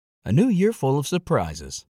A new year full of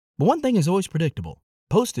surprises. But one thing is always predictable.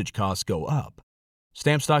 Postage costs go up.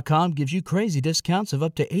 Stamps.com gives you crazy discounts of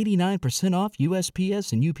up to 89% off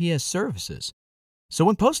USPS and UPS services. So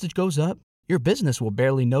when postage goes up, your business will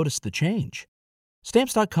barely notice the change.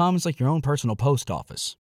 Stamps.com is like your own personal post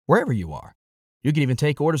office, wherever you are. You can even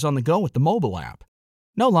take orders on the go with the mobile app.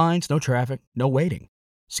 No lines, no traffic, no waiting.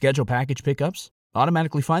 Schedule package pickups,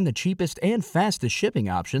 automatically find the cheapest and fastest shipping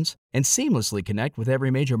options, and seamlessly connect with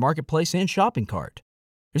every major marketplace and shopping cart.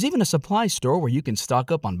 There's even a supply store where you can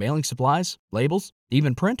stock up on mailing supplies, labels,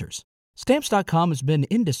 even printers. Stamps.com has been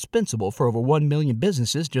indispensable for over 1 million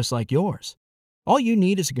businesses just like yours. All you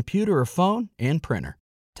need is a computer or phone and printer.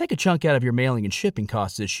 Take a chunk out of your mailing and shipping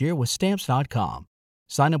costs this year with Stamps.com.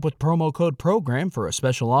 Sign up with promo code PROGRAM for a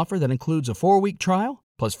special offer that includes a 4-week trial,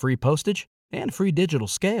 plus free postage and free digital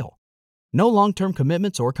scale. No long-term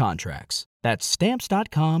commitments or contracts. That's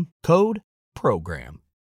Stamps.com, code PROGRAM.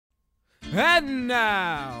 And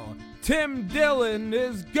now, Tim Dillon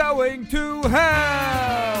is going to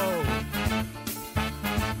hell!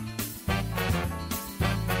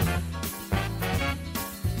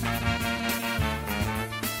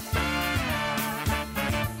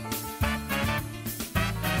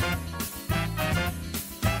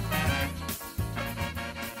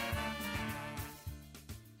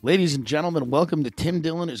 Ladies and gentlemen, welcome to Tim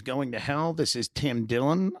Dillon is Going to Hell. This is Tim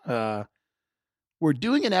Dillon. We're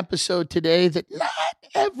doing an episode today that not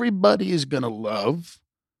everybody is going to love.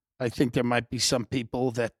 I think there might be some people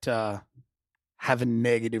that have a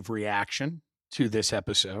negative reaction to this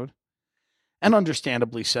episode, and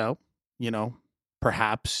understandably so,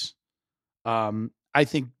 perhaps. I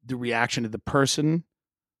think the reaction of the person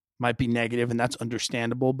might be negative, and that's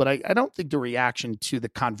understandable, but I don't think the reaction to the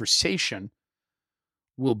conversation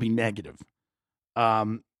will be negative.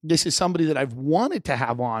 This is somebody that I've wanted to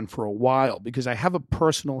have on for a while because I have a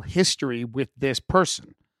personal history with this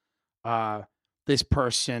person. This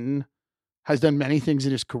person has done many things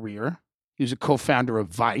in his career. He was a co-founder of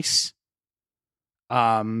Vice.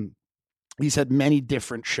 He's had many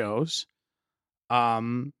different shows.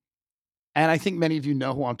 And I think many of you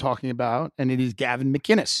know who I'm talking about, and it is Gavin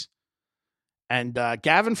McInnes. And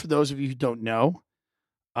Gavin, for those of you who don't know,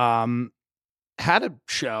 had a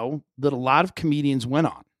show that a lot of comedians went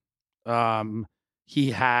on. He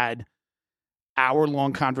had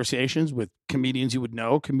hour-long conversations with comedians you would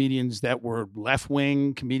know, comedians that were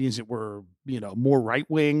left-wing, comedians that were, more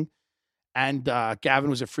right-wing. And Gavin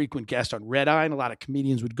was a frequent guest on Red Eye, and a lot of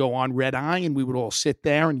comedians would go on Red Eye, and we would all sit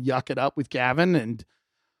there and yuck it up with Gavin. And,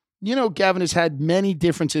 Gavin has had many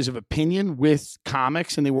differences of opinion with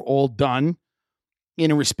comics, and they were all done in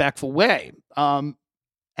a respectful way.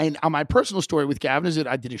 And on my personal story with Gavin is that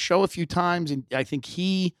I did a show a few times, and I think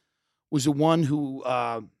he was the one who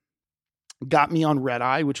got me on Red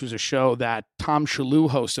Eye, which was a show that Tom Shalhoub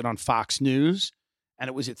hosted on Fox News, and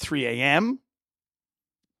it was at 3 a.m.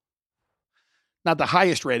 Not the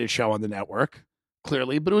highest rated show on the network,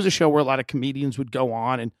 clearly, but it was a show where a lot of comedians would go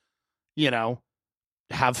on and,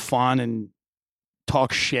 have fun and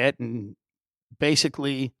talk shit. And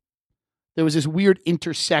basically, there was this weird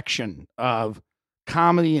intersection of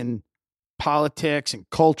comedy and politics and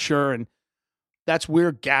culture, and that's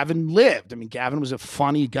where Gavin lived. I mean, Gavin was a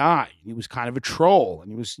funny guy. He was kind of a troll,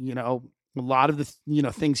 and he was, a lot of the,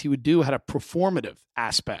 things he would do had a performative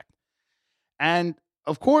aspect. And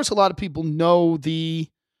of course, a lot of people know the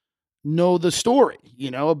story,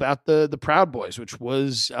 about the Proud Boys, which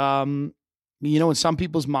was, in some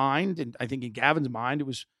people's mind, and I think in Gavin's mind, it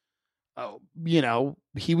was,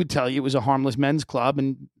 he would tell you it was a harmless men's club,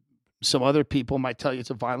 and some other people might tell you it's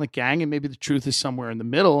a violent gang, and maybe the truth is somewhere in the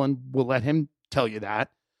middle, and we'll let him tell you that.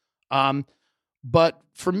 But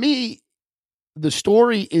for me, the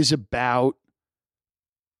story is about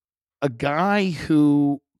a guy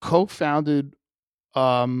who co-founded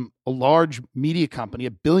a large media company,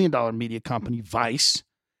 $1 billion media company, Vice,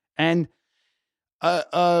 and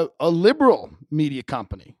a liberal media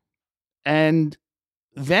company. And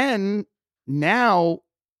then now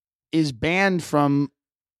is banned from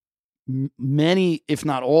many, if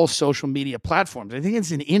not all, social media platforms. I think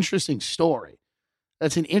it's an interesting story.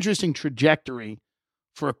 That's an interesting trajectory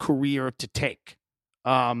for a career to take.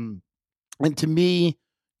 And to me,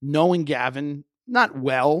 knowing Gavin, not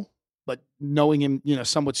well, but knowing him,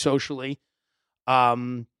 somewhat socially,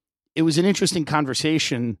 it was an interesting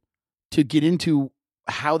conversation to get into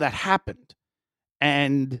how that happened.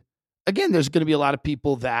 And again, there's going to be a lot of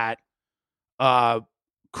people that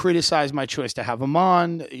criticize my choice to have him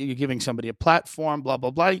on. You're giving somebody a platform, blah,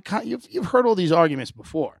 blah, blah. You've heard all these arguments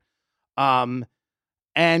before. And,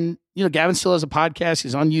 Gavin still has a podcast.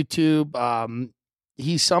 He's on YouTube.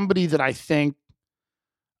 he's somebody that I think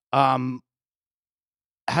has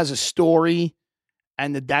a story,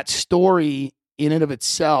 and that story in and of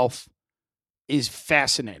itself is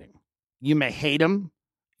fascinating. You may hate him.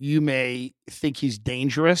 You may think he's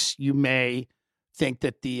dangerous. You may think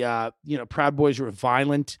that the Proud Boys are a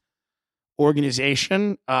violent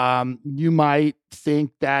organization. You might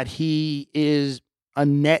think that he is a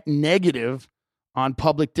net negative on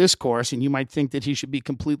public discourse, and you might think that he should be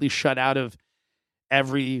completely shut out of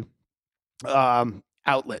every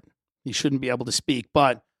outlet. He shouldn't be able to speak.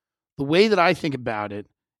 But the way that I think about it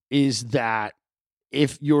is that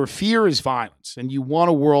if your fear is violence and you want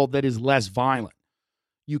a world that is less violent,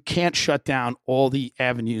 you can't shut down all the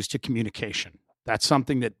avenues to communication. That's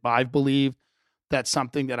something that I've believed. That's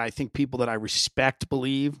something that I think people that I respect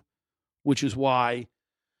believe, which is why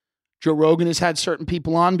Joe Rogan has had certain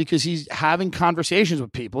people on, because he's having conversations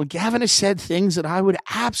with people. And Gavin has said things that I would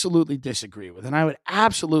absolutely disagree with. And I would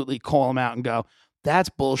absolutely call him out and go, that's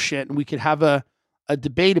bullshit. And we could have a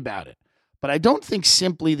debate about it. But I don't think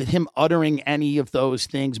simply that him uttering any of those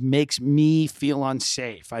things makes me feel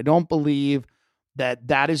unsafe. I don't believe that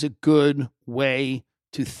that is a good way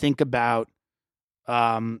to think about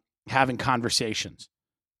having conversations,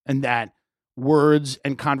 and that words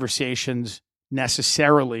and conversations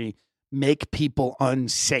necessarily make people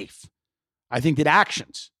unsafe. I think that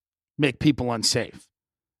actions make people unsafe.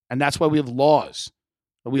 And that's why we have laws.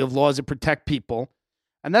 We have laws that protect people.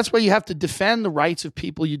 And that's why you have to defend the rights of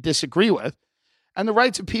people you disagree with and the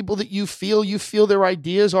rights of people that you feel their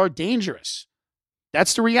ideas are dangerous.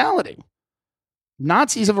 That's the reality.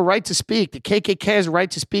 Nazis have a right to speak. The KKK has a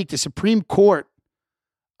right to speak. The Supreme Court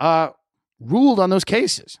ruled on those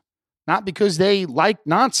cases, not because they like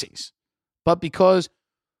Nazis, but because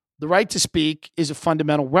the right to speak is a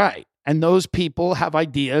fundamental right. And those people have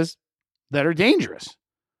ideas that are dangerous.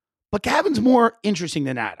 But Gavin's more interesting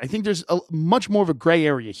than that. I think there's much more of a gray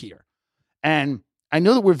area here. And I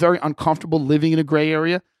know that we're very uncomfortable living in a gray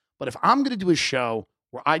area, but if I'm going to do a show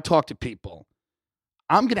where I talk to people,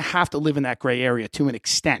 I'm going to have to live in that gray area to an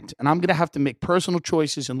extent. And I'm going to have to make personal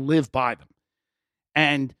choices and live by them.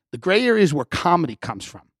 And the gray area is where comedy comes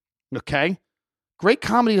from, okay? Great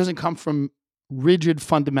comedy doesn't come from rigid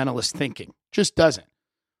fundamentalist thinking. Just doesn't.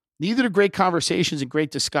 Neither do great conversations and great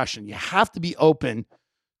discussion. You have to be open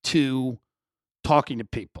to talking to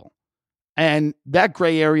people. And that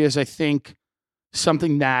gray area is, I think,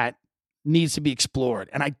 something that needs to be explored.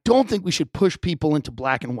 And I don't think we should push people into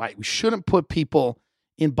black and white. We shouldn't put people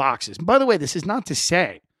in boxes. And by the way, this is not to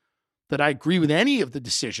say that I agree with any of the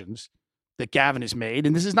decisions that Gavin has made.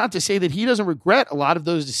 And this is not to say that he doesn't regret a lot of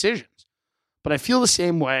those decisions. But I feel the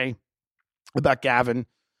same way about Gavin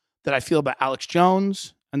that I feel about Alex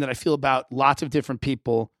Jones, and that I feel about lots of different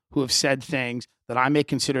people who have said things that I may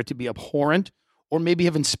consider to be abhorrent, or maybe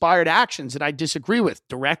have inspired actions that I disagree with,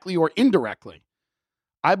 directly or indirectly.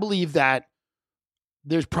 I believe that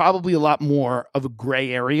there's probably a lot more of a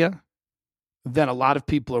gray area than a lot of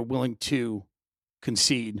people are willing to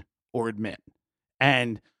concede or admit.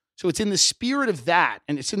 And so it's in the spirit of that,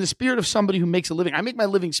 and it's in the spirit of somebody who makes a living. I make my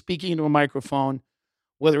living speaking into a microphone,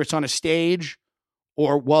 whether it's on a stage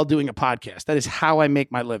or while doing a podcast. That is how I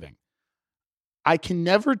make my living. I can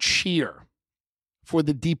never cheer for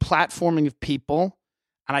the deplatforming of people,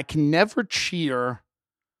 and I can never cheer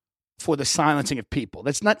for the silencing of people.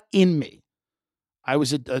 That's not in me. I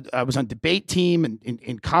was on debate team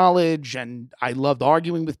in college, and I loved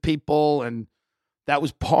arguing with people, and that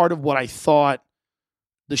was part of what I thought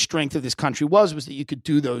the strength of this country was that you could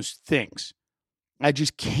do those things. I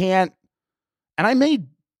just can't. And I may,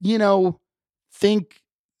 think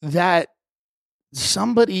that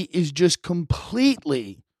somebody is just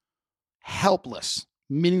completely helpless,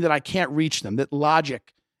 meaning that I can't reach them, that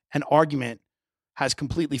logic and argument has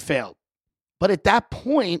completely failed. But at that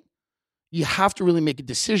point, you have to really make a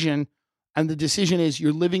decision. And the decision is,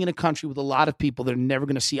 you're living in a country with a lot of people that are never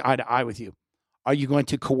going to see eye to eye with you. Are you going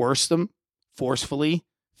to coerce them forcefully,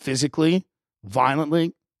 physically,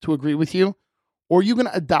 violently to agree with you? Or are you going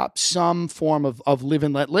to adopt some form of live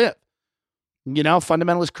and let live?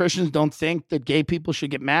 Fundamentalist Christians don't think that gay people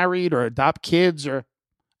should get married or adopt kids or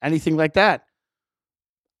anything like that.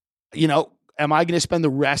 Am I going to spend the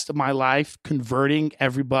rest of my life converting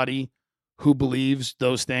everybody who believes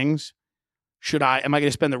those things? Am I going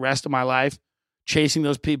to spend the rest of my life chasing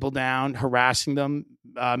those people down, harassing them,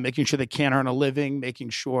 making sure they can't earn a living, making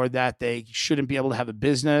sure that they shouldn't be able to have a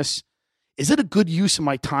business? Is it a good use of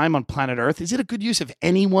my time on planet Earth? Is it a good use of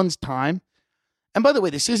anyone's time? And by the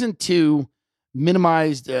way, this isn't to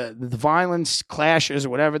minimize the violence, clashes, or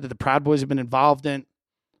whatever that the Proud Boys have been involved in.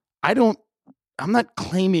 I'm not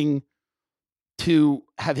claiming to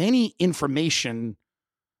have any information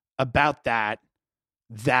about that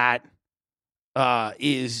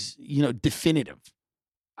is, definitive.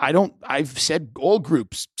 I've said all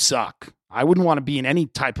groups suck. I wouldn't want to be in any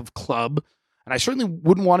type of club. And I certainly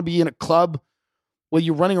wouldn't want to be in a club where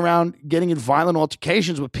you're running around getting in violent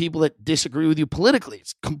altercations with people that disagree with you politically.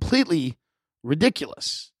 It's completely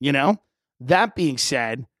ridiculous, That being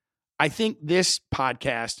said, I think this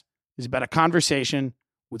podcast is about a conversation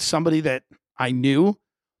with somebody that I knew,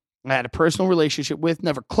 I had a personal relationship with,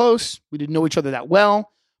 never close. We didn't know each other that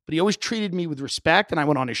well, but he always treated me with respect. And I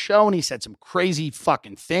went on his show and he said some crazy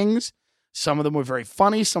fucking things. Some of them were very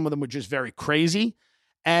funny. Some of them were just very crazy.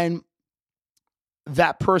 And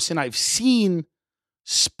that person I've seen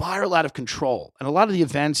spiral out of control. And a lot of the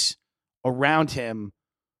events around him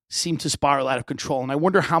seem to spiral out of control. And I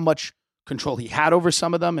wonder how much control he had over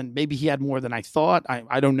some of them. And maybe he had more than I thought.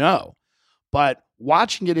 I don't know. But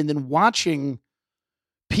watching it and then watching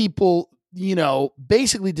people,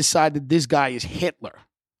 basically decide that this guy is Hitler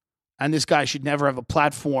and this guy should never have a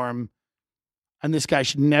platform and this guy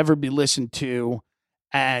should never be listened to.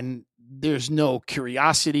 And there's no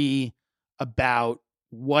curiosity about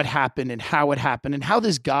what happened and how it happened and how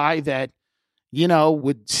this guy that,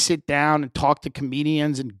 would sit down and talk to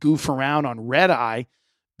comedians and goof around on Red Eye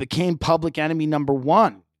became public enemy number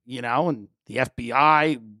one, and the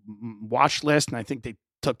FBI watch list. And I think they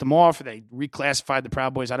took them off or they reclassified the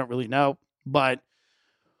Proud Boys. I don't really know. But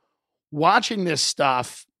watching this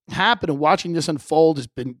stuff happen and watching this unfold has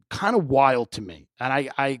been kind of wild to me.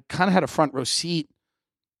 And I kind of had a front row seat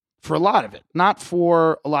for a lot of it, not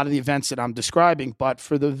for a lot of the events that I'm describing, but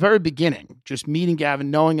for the very beginning, just meeting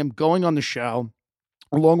Gavin, knowing him, going on the show,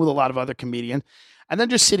 along with a lot of other comedians, and then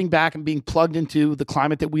just sitting back and being plugged into the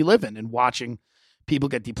climate that we live in and watching people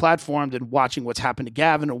get deplatformed and watching what's happened to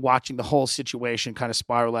Gavin and watching the whole situation kind of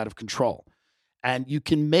spiral out of control. And you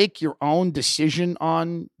can make your own decision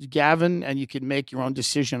on Gavin and you can make your own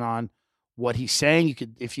decision on what he's saying. You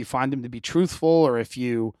could, if you find him to be truthful or if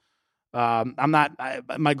you,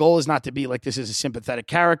 my goal is not to be like, this is a sympathetic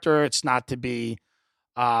character. It's not to be,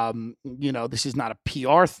 this is not a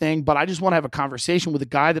PR thing, but I just want to have a conversation with a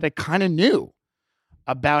guy that I kind of knew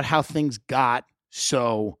about how things got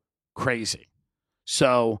so crazy.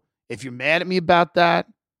 So if you're mad at me about that,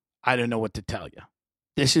 I don't know what to tell you.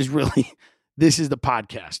 This is the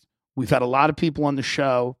podcast. We've had a lot of people on the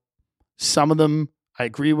show. Some of them I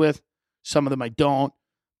agree with, some of them I don't,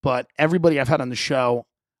 but everybody I've had on the show,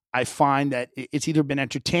 I find that it's either been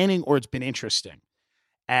entertaining or it's been interesting.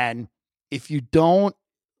 And if you don't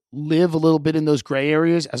live a little bit in those gray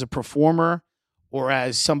areas as a performer or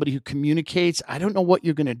as somebody who communicates, I don't know what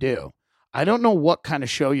you're going to do. I don't know what kind of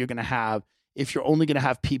show you're going to have if you're only going to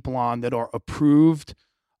have people on that are approved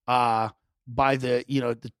by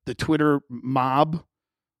the Twitter mob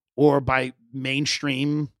or by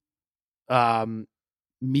mainstream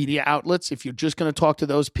media outlets. If you're just going to talk to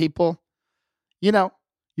those people, you're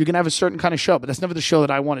going to have a certain kind of show, but that's never the show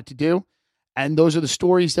that I wanted to do. And those are the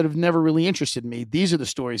stories that have never really interested me. These are the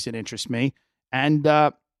stories that interest me. And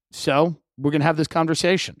so we're going to have this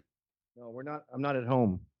conversation. No, we're not. I'm not at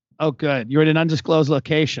home. Oh, good. You're at an undisclosed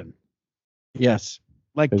location. Yes.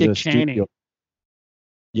 Like Dick Cheney. Studio.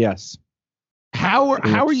 Yes. How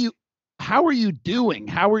are you doing?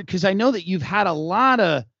 Because I know that you've had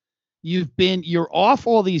you're off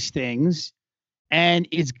all these things. And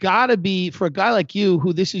it's got to be, for a guy like you,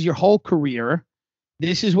 who this is your whole career,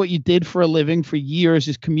 this is what you did for a living for years,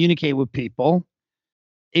 is communicate with people.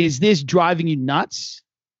 Is this driving you nuts?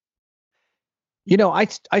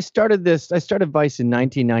 I started Vice in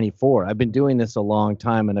 1994. I've been doing this a long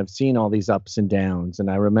time, and I've seen all these ups and downs.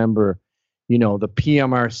 And I remember, the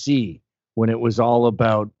PMRC, when it was all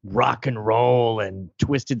about rock and roll and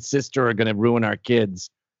Twisted Sister are going to ruin our kids.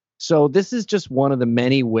 So this is just one of the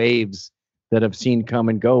many waves that I've seen come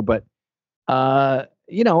and go. But,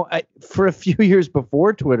 for a few years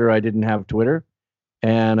before Twitter, I didn't have Twitter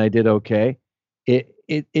and I did okay.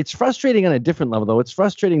 It's frustrating on a different level, though. It's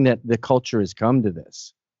frustrating that the culture has come to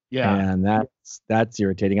this. Yeah. And that's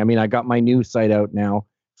irritating. I mean, I got my new site out now,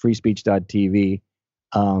 freespeech.tv.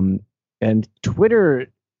 And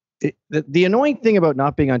Twitter, the annoying thing about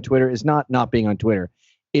not being on Twitter is not being on Twitter.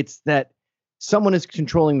 It's that someone is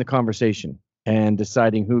controlling the conversation and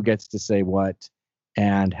deciding who gets to say what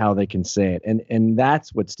and how they can say it. And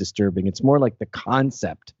that's what's disturbing. It's more like the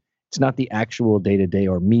concept. It's not the actual day-to-day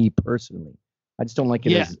or me personally. I just don't like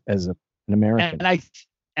it as an American.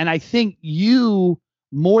 And I think you,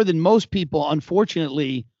 more than most people,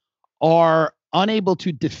 unfortunately, are unable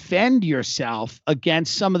to defend yourself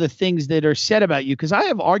against some of the things that are said about you. Because I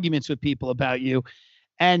have arguments with people about you,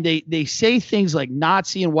 and they say things like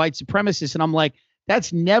Nazi and white supremacist, and I'm like,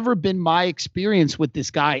 that's never been my experience with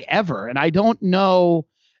this guy ever, and I don't know.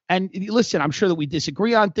 And listen, I'm sure that we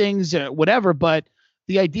disagree on things, whatever, but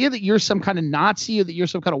the idea that you're some kind of Nazi or that you're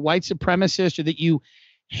some kind of white supremacist or that you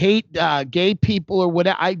hate gay people or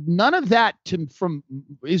whatever, none of that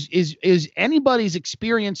is anybody's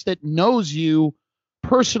experience that knows you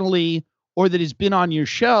personally or that has been on your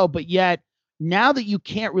show. But yet now that you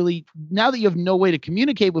have no way to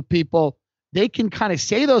communicate with people, they can kind of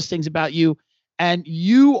say those things about you, and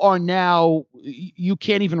you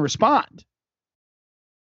can't even respond.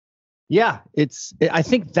 Yeah, I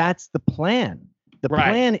think that's the plan. The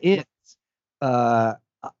plan is,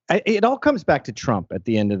 it all comes back to Trump at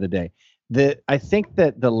the end of the day. I think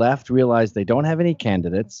that the left realized they don't have any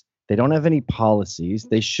candidates. They don't have any policies.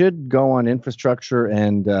 They should go on infrastructure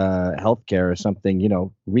and healthcare or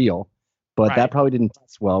something, real. But that probably didn't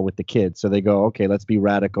test well with the kids. So they go, okay, let's be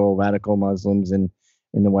radical Muslims in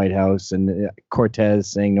the White House, and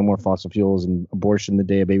Cortez saying no more fossil fuels and abortion the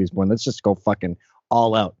day a baby's born. Let's just go fucking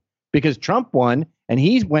all out. Because Trump won and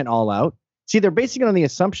he went all out. See, they're basing it on the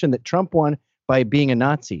assumption that Trump won by being a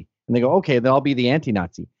Nazi. And they go, okay, then I'll be the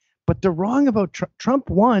anti-Nazi. But they're wrong about Trump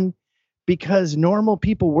won because normal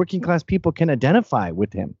people, working class people, can identify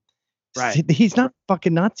with him. Right. He's not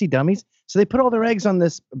fucking Nazi, dummies. So they put all their eggs on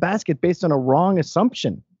this basket based on a wrong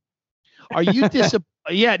assumption. Are you disappointed?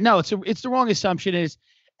 Yeah, no, it's the wrong assumption. Is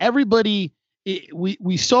everybody,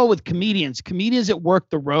 we saw with comedians that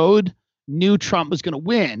worked the road knew Trump was going to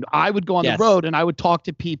win. I would go on the road and I would talk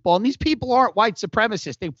to people, and these people aren't white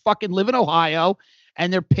supremacists. They fucking live in Ohio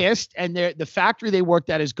and they're pissed, and the factory they worked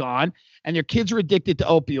at is gone, and their kids are addicted to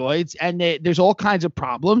opioids, and there's all kinds of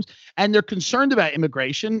problems, and they're concerned about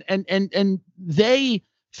immigration, and they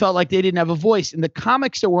felt like they didn't have a voice. And the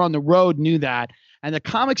comics that were on the road knew that, and the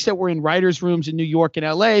comics that were in writers' rooms in New York and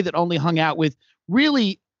LA that only hung out with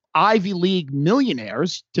really Ivy League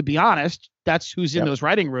millionaires, to be honest, that's who's in those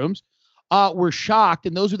writing rooms, were shocked.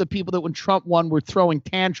 And those were the people that when Trump won were throwing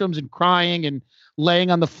tantrums and crying and laying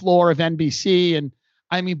on the floor of NBC. And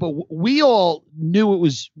I mean, but we all knew it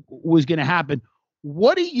was going to happen.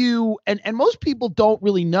 What do you, and most people don't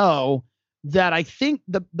really know that I think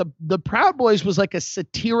the Proud Boys was like a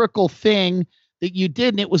satirical thing that you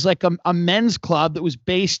did. And it was like a men's club that was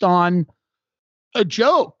based on a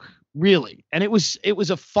joke, really. And it was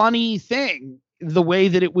a funny thing, the way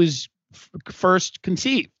that it was first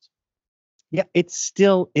conceived. Yeah, it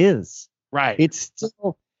still is. Right. It's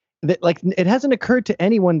still that, like, it hasn't occurred to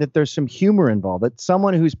anyone that there's some humor involved, that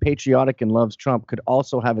someone who's patriotic and loves Trump could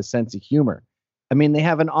also have a sense of humor. I mean, they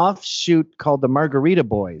have an offshoot called the Margarita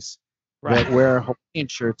Boys that wear Hawaiian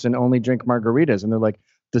shirts and only drink margaritas. And they're like,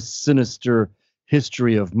 the sinister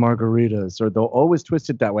history of margaritas, or they'll always twist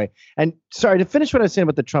it that way. And sorry, to finish what I was saying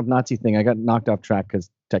about the Trump Nazi thing, I got knocked off track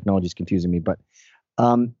because technology is confusing me. But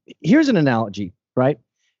here's an analogy, right?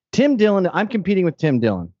 Tim Dillon, I'm competing with Tim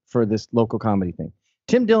Dillon for this local comedy thing.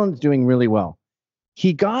 Tim Dillon's doing really well.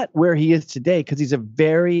 He got where he is today because he's a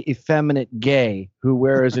very effeminate gay who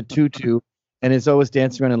wears a tutu and is always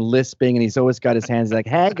dancing around and lisping, and he's always got his hands like,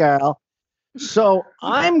 hey, girl. So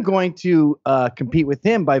I'm going to compete with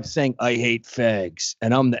him by saying, I hate fags,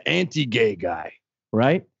 and I'm the anti-gay guy,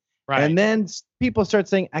 right? Right. And then people start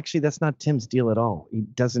saying, actually, that's not Tim's deal at all.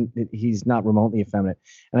 He's not remotely effeminate.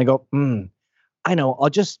 And I go, I know, I'll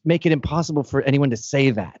just make it impossible for anyone to say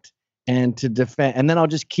that and to defend. And then I'll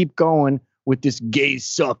just keep going with this gay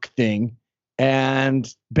suck thing.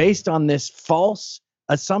 And based on this false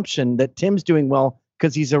assumption that Tim's doing well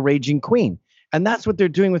because he's a raging queen. And that's what they're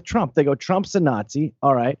doing with Trump. They go, Trump's a Nazi.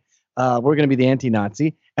 All right. We're going to be the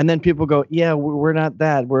anti-Nazi. And then people go, yeah, we're not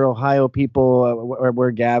that. We're Ohio people. We're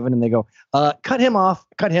Gavin. And they go, cut him off.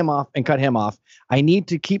 I need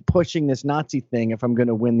to keep pushing this Nazi thing if I'm going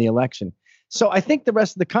to win the election. So I think the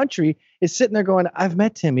rest of the country is sitting there going, I've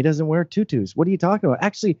met Tim. He doesn't wear tutus. What are you talking about?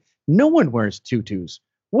 Actually, no one wears tutus.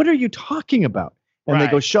 What are you talking about? And they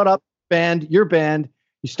go, shut up, banned. You're banned.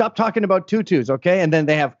 You stop talking about tutus, okay? And then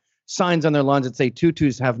they have signs on their lawns that say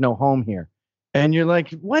tutus have no home here. And you're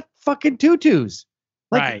like, what fucking tutus?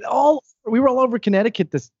 Like we were all over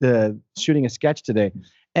Connecticut shooting a sketch today.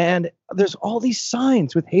 And there's all these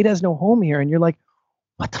signs with hate has no home here. And you're like,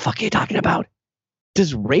 what the fuck are you talking about?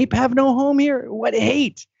 Does rape have no home here? What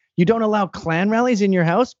hate? You don't allow Klan rallies in your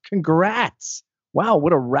house? Congrats. Wow,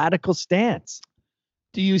 what a radical stance.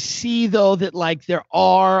 Do you see, though, that like there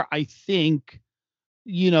are, I think,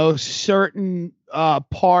 certain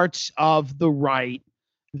parts of the right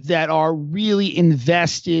that are really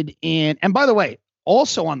invested in, and by the way,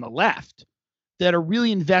 also on the left, that are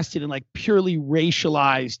really invested in like purely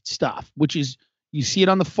racialized stuff, which is You see it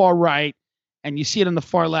on the far right, and you see it on the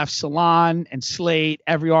far left. Salon and Slate,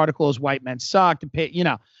 every article is white men suck.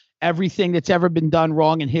 Everything that's ever been done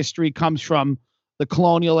wrong in history comes from the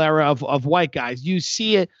colonial era of white guys. You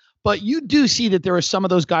see it, but you do see that there are some of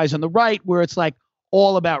those guys on the right where it's like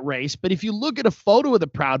all about race. But if you look at a photo of the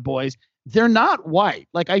Proud Boys, they're not white.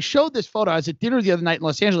 Like I showed this photo. I was at dinner the other night in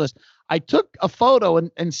Los Angeles. I took a photo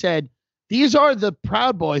and said, these are the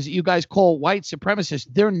Proud Boys that you guys call white supremacists.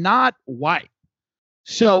 They're not white.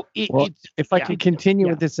 So if I could continue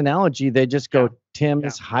with this analogy, they just go, Tim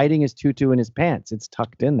is hiding his tutu in his pants. It's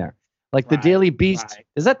tucked in there. Like the Daily Beast. Right.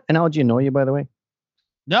 Does that analogy annoy you, by the way?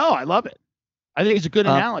 No, I love it. I think it's a good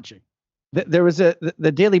analogy. There was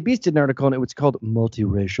the Daily Beast did an article, and it was called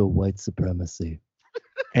Multiracial White Supremacy.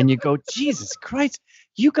 And you go, Jesus Christ,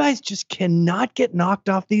 you guys just cannot get knocked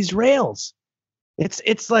off these rails.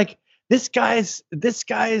 It's like, This guy's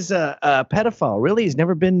a pedophile. Really? He's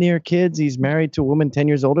never been near kids. He's married to a woman 10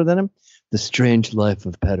 years older than him. The strange life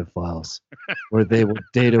of pedophiles, where they will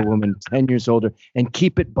date a woman 10 years older and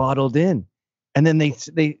keep it bottled in. And then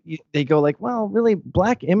they go like, well, really,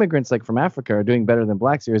 black immigrants like from Africa are doing better than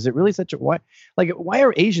blacks here. Is it really why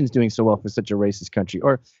are Asians doing so well for such a racist country?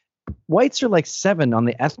 Or whites are like 7 on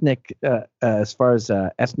the ethnic, as far as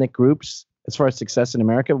ethnic groups, as far as success in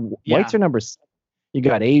America. Whites are number 7. You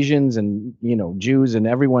got Asians and, Jews and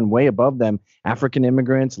everyone way above them, African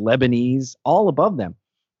immigrants, Lebanese, all above them.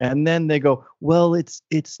 And then they go, well, it's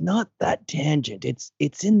not that tangent.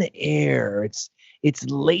 It's in the air. It's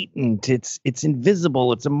latent. It's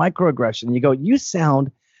invisible. It's a microaggression. And you go, you sound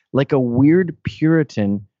like a weird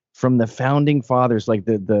Puritan from the founding fathers, like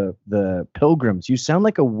the Pilgrims. You sound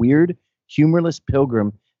like a weird, humorless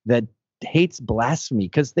pilgrim that hates blasphemy,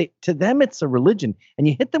 because to them it's a religion. And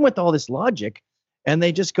you hit them with all this logic, and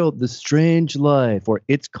they just go, the strange life, or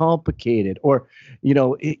it's complicated, or,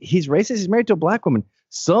 he's racist. He's married to a black woman.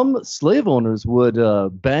 Some slave owners would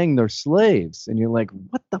bang their slaves. And you're like,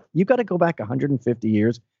 you got to go back 150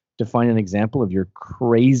 years to find an example of your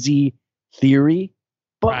crazy theory.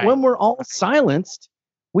 But when we're all silenced,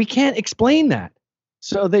 we can't explain that.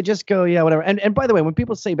 So they just go, yeah, whatever. And by the way, when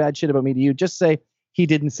people say bad shit about me to you, just say, he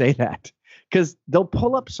didn't say that. Because they'll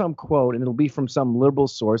pull up some quote and it'll be from some liberal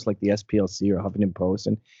source like the SPLC or Huffington Post.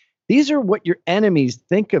 And these are what your enemies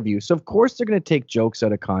think of you. So, of course, they're going to take jokes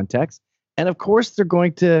out of context. And, of course, they're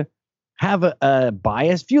going to have a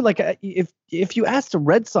biased view. Like if you ask the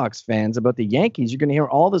Red Sox fans about the Yankees, you're going to hear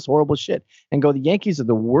all this horrible shit and go, the Yankees are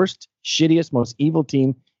the worst, shittiest, most evil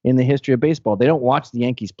team in the history of baseball. They don't watch the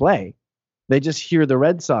Yankees play. They just hear the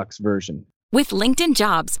Red Sox version. With LinkedIn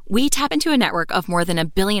Jobs, we tap into a network of more than 1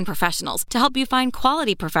 billion professionals to help you find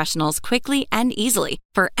quality professionals quickly and easily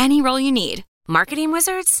for any role you need. Marketing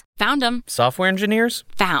wizards? Found them. Software engineers?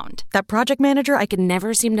 Found. That project manager I could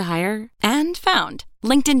never seem to hire? And found.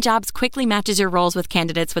 LinkedIn Jobs quickly matches your roles with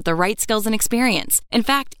candidates with the right skills and experience. In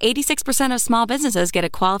fact, 86% of small businesses get a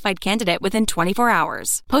qualified candidate within 24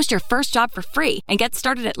 hours. Post your first job for free and get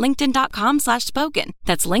started at linkedin.com/spoken.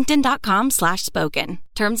 That's linkedin.com/spoken.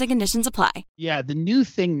 Terms and conditions apply. Yeah, the new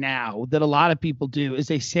thing now that a lot of people do is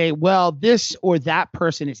they say, well, this or that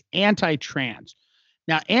person is anti-trans.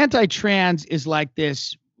 Now, anti-trans is like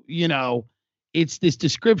this, it's this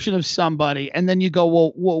description of somebody. And then you go,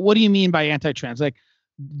 well, what do you mean by anti-trans? Like,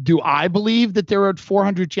 do I believe that there are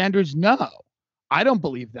 400 genders? No, I don't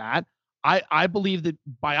believe that. I believe that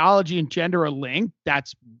biology and gender are linked.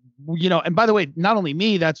 That's, and by the way, not only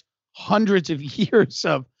me, that's hundreds of years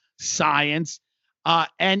of science.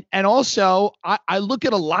 And also I look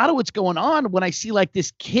at a lot of what's going on when I see like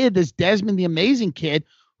this kid, this Desmond, the amazing kid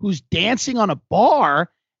who's dancing on a bar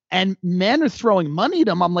and men are throwing money at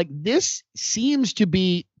him. I'm like, this seems to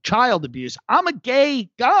be child abuse. I'm a gay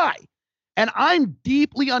guy and I'm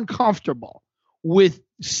deeply uncomfortable with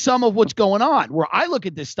some of what's going on, where I look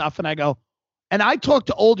at this stuff and I go, and I talk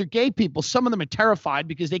to older gay people. Some of them are terrified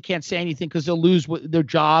because they can't say anything because they'll lose their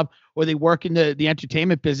job, or they work in the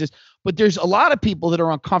entertainment business. But there's a lot of people that are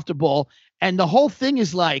uncomfortable. And the whole thing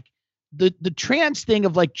is like the trans thing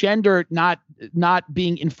of like gender not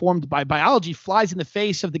being informed by biology flies in the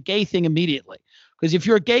face of the gay thing immediately. Because if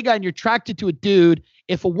you're a gay guy and you're attracted to a dude,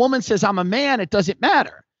 if a woman says I'm a man, it doesn't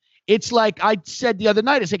matter. It's like I said the other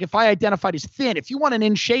night, it's like if I identified as thin, if you want an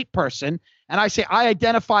in-shape person, and I say I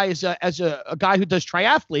identify as a guy who does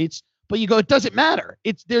triathletes, but you go, it doesn't matter.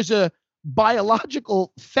 There's a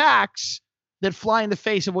biological facts that fly in the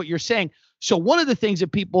face of what you're saying. So one of the things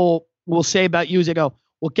that people will say about you is they go,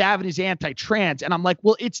 well, Gavin is anti-trans. And I'm like,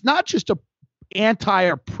 well, it's not just a anti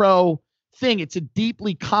or pro thing. It's a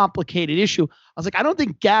deeply complicated issue. I was like, I don't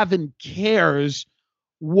think Gavin cares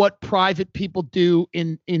what private people do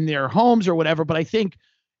in their homes or whatever. But I think,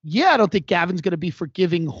 I don't think Gavin's going to be for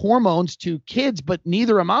giving hormones to kids, but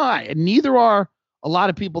neither am I. And neither are a lot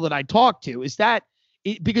of people that I talk to.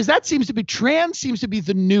 Because that seems to be, trans seems to be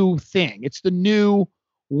the new thing. It's the new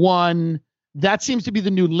one. That seems to be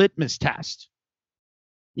the new litmus test.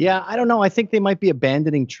 Yeah, I don't know. I think they might be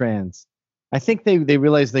abandoning trans. I think they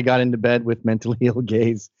realized they got into bed with mentally ill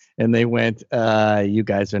gays and they went, you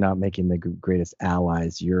guys are not making the greatest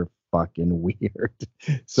allies. You're fucking weird.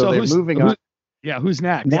 So they're moving on. Yeah, who's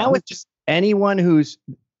next? Now it's just anyone who's,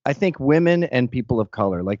 I think, women and people of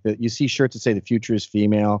color. Like you see shirts that say the future is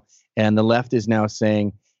female, and the left is now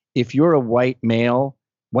saying, if you're a white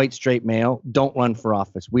straight male, don't run for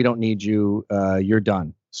office. We don't need you. You're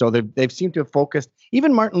done. So they've seemed to have focused.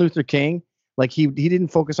 Even Martin Luther King, like he didn't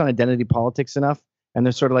focus on identity politics enough, and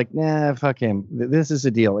they're sort of like, nah, fuck him. This is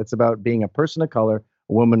the deal. It's about being a person of color,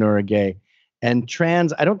 a woman, or a gay. And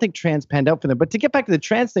trans, I don't think trans panned out for them. But to get back to the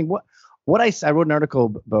trans thing, I wrote an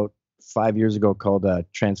article about 5 years ago called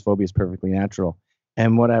Transphobia is Perfectly Natural.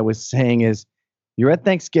 And what I was saying is, you're at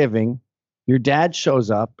Thanksgiving, your dad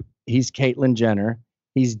shows up, he's Caitlyn Jenner,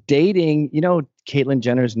 he's dating, Caitlyn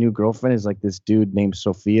Jenner's new girlfriend is like this dude named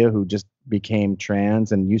Sophia who just became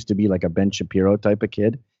trans and used to be like a Ben Shapiro type of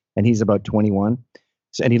kid. And he's about 21.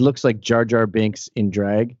 So, and he looks like Jar Jar Binks in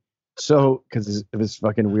drag. So, because of his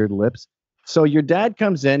fucking weird lips. So your dad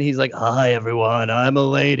comes in, he's like, hi, everyone, I'm a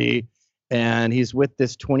lady. And he's with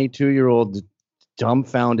this 22-year-old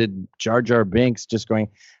dumbfounded Jar Jar Binks just going,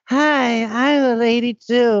 hi, I'm a lady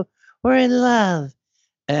too. We're in love.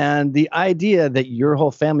 And the idea that your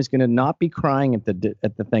whole family's going to not be crying at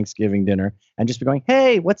the Thanksgiving dinner and just be going,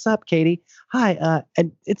 hey, what's up, Katie? Hi.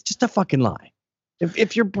 And it's just a fucking lie.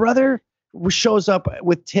 If your brother shows up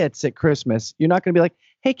with tits at Christmas, you're not going to be like,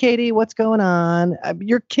 hey, Katie, what's going on?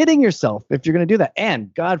 You're kidding yourself if you're going to do that.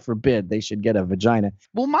 And God forbid they should get a vagina.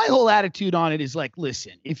 Well, my whole attitude on it is like,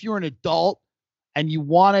 listen, if you're an adult and you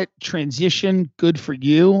want to transition, good for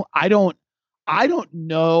you. I don't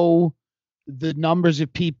know the numbers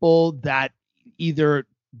of people that either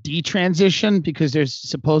detransition, because there's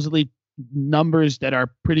supposedly numbers that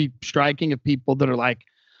are pretty striking of people that are like,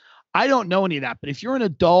 I don't know any of that. But if you're an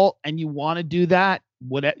adult and you want to do that,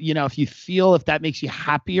 if you feel if that makes you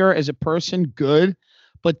happier as a person, good.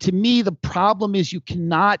 But to me, the problem is you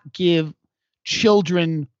cannot give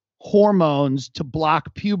children hormones to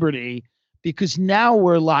block puberty, because now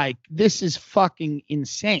we're like, this is fucking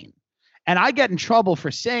insane. And I get in trouble for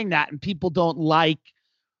saying that, and people don't like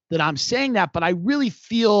that I'm saying that. But I really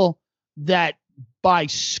feel that by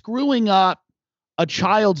screwing up a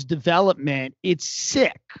child's development, it's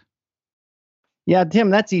sick. Yeah, Tim,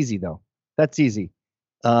 that's easy, though. That's easy.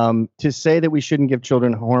 To say that we shouldn't give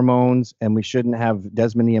children hormones and we shouldn't have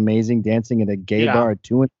Desmond the Amazing dancing at a gay bar at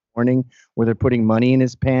 2 a.m. where they're putting money in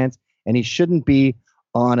his pants, and he shouldn't be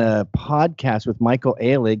on a podcast with Michael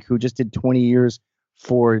Ehrlich, who just did 20 years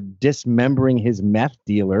for dismembering his meth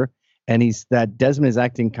dealer, and that Desmond is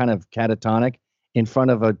acting kind of catatonic in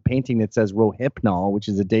front of a painting that says Rohypnol, which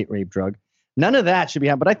is a date rape drug. None of that should be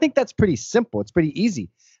happening. But I think that's pretty simple. It's pretty easy.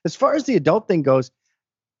 As far as the adult thing goes,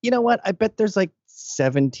 you know what? I bet there's like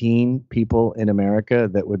 17 people in America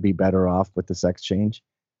that would be better off with the sex change.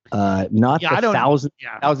 Not the thousands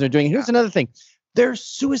are doing it. Here's another thing. Their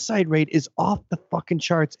suicide rate is off the fucking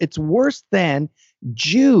charts. It's worse than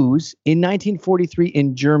Jews in 1943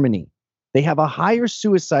 in Germany. They have a higher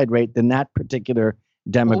suicide rate than that particular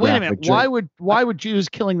demographic. Well, wait a minute. Why would Jews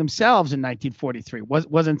killing themselves in 1943?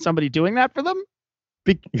 Wasn't somebody doing that for them?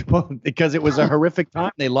 Because it was a horrific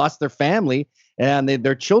time. They lost their family, and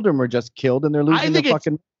their children were just killed, and they're losing their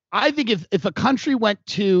fucking. I think if a country went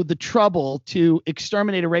to the trouble to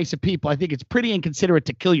exterminate a race of people, I think it's pretty inconsiderate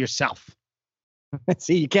to kill yourself.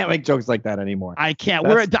 See, you can't make jokes like that anymore. I can't.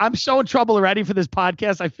 I'm so in trouble already for this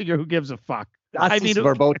podcast. I figure who gives a fuck.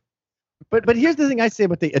 But here's the thing I say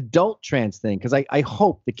about the adult trans thing, because I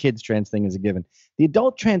hope the kids trans thing is a given. The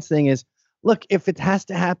adult trans thing is, look, if it has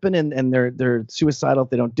to happen and they're suicidal if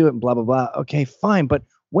they don't do it and blah, blah, blah, okay, fine. But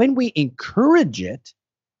when we encourage it,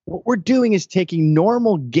 what we're doing is taking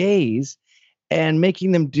normal gays and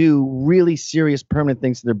making them do really serious permanent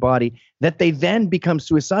things to their body that they then become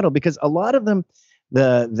suicidal, because a lot of them,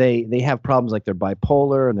 they have problems like they're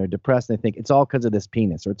bipolar and they're depressed and they think it's all because of this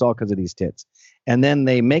penis or it's all because of these tits. And then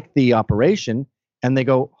they make the operation and they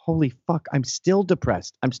go, holy fuck, I'm still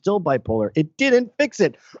depressed. I'm still bipolar. It didn't fix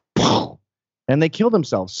it. And they kill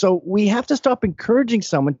themselves. So we have to stop encouraging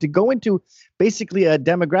someone to go into basically a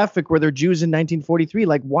demographic where they're Jews in 1943.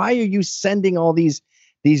 Like, why are you sending all these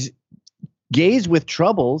gays with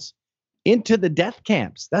troubles into the death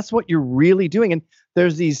camps? That's what you're really doing. And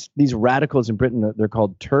there's these radicals in Britain. They're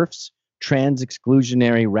called TERFs, trans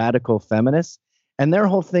exclusionary radical feminists, and their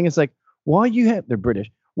whole thing is like, they're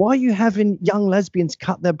British. Why are you having young lesbians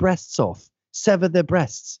cut their breasts off, sever their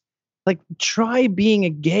breasts? Like, try being a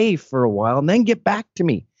gay for a while and then get back to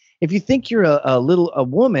me. If you think you're a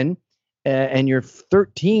woman and you're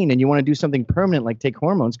 13 and you want to do something permanent, like take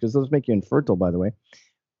hormones, because those make you infertile, by the way,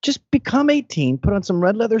 just become 18, put on some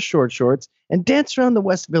red leather short shorts, and dance around the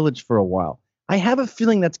West Village for a while. I have a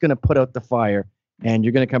feeling that's going to put out the fire, and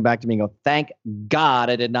you're going to come back to me and go, thank God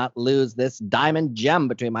I did not lose this diamond gem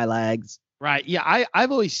between my legs. Right. Yeah.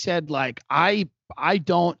 I've always said, like, I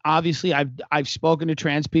don't, obviously I've spoken to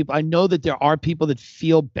trans people. I know that there are people that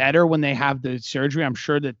feel better when they have the surgery. I'm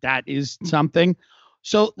sure that is something.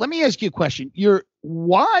 So let me ask you a question.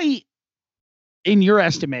 Why, in your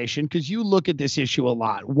estimation, because you look at this issue a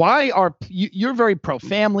lot, why are you're very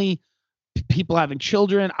pro-family, people having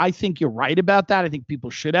children? I think you're right about that. I think people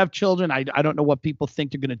should have children. I don't know what people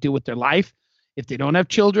think they're going to do with their life if they don't have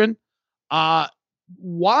children.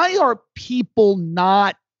 Why are people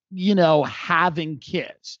not, having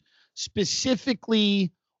kids?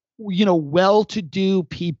 Specifically, well-to-do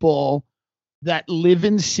people that live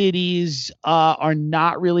in cities are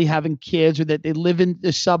not really having kids, or that they live in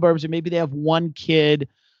the suburbs, or maybe they have one kid.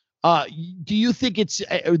 Do you think it's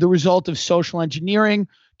the result of social engineering?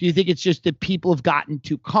 Do you think it's just that people have gotten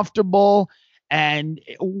too comfortable? And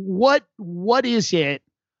what is it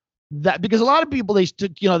that, because a lot of people, they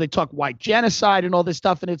talk white genocide and all this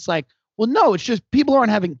stuff, and it's like, well, no, it's just people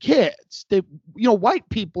aren't having kids. White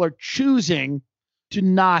people are choosing to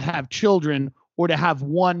not have children or to have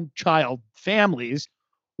one child families.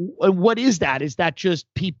 What is that? Is that just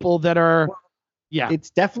people that are, yeah. It's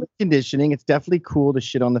definitely conditioning. It's definitely cool to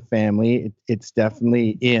shit on the family. It's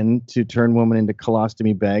definitely in to turn women into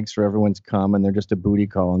colostomy bags for everyone's cum, and they're just a booty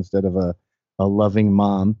call instead of a loving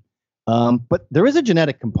mom. But there is a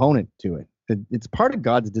genetic component to it. It's part of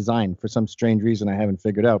God's design for some strange reason I haven't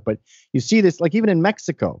figured out. But you see this, like, even in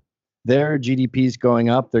Mexico, their GDP is going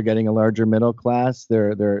up. They're getting a larger middle class.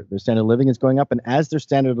 Their standard of living is going up. And as their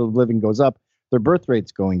standard of living goes up, their birth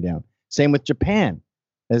rate's going down. Same with Japan.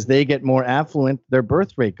 As they get more affluent, their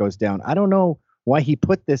birth rate goes down. I don't know why he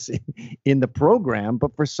put this in the program,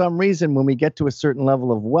 but for some reason, when we get to a certain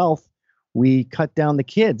level of wealth, we cut down the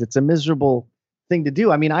kids. It's a miserable thing to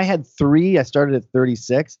do. I mean, I had 3. I started at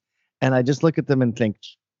 36, and I just look at them and think,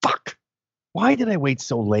 fuck, why did I wait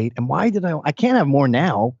so late? And why did I can't have more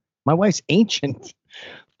now. My wife's ancient,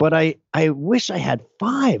 but I wish I had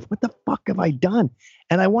 5. What the fuck have I done?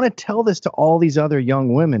 And I want to tell this to all these other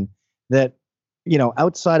young women that,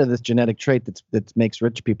 outside of this genetic trait that makes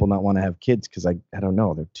rich people not want to have kids, because I don't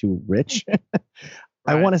know, they're too rich. Right.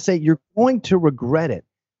 I want to say you're going to regret it.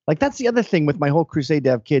 Like, that's the other thing with my whole crusade to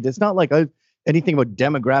have kids. It's not like anything about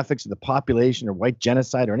demographics of the population or white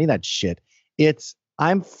genocide or any of that shit.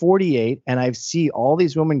 I'm 48 and I see all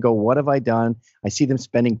these women go, what have I done? I see them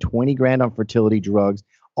spending 20 grand on fertility drugs.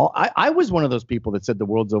 I was one of those people that said the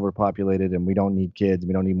world's overpopulated and we don't need kids.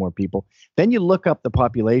 We don't need more people. Then you look up the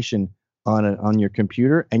population on your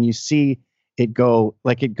computer and you see it goes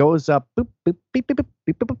up. Boop, boop, beep, beep, beep,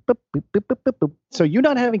 beep, boop, boop, boop, boop, boop, boop, boop. So you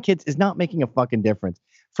not having kids is not making a fucking difference.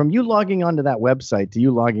 From you logging onto that website to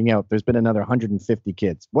you logging out, there's been another 150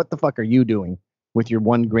 kids. What the fuck are you doing with your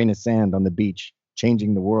one grain of sand on the beach,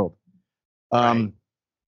 changing the world? Right.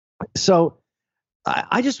 So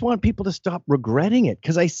I just want people to stop regretting it,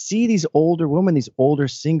 because I see these older women, these older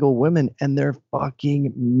single women, and they're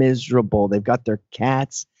fucking miserable. They've got their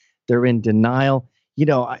cats. They're in denial.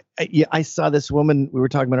 I saw this woman, we were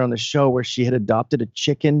talking about her on the show, where she had adopted a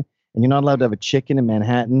chicken, and you're not allowed to have a chicken in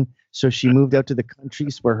Manhattan. So she moved out to the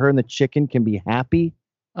countries where her and the chicken can be happy.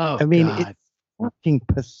 Oh, I mean, God. It's fucking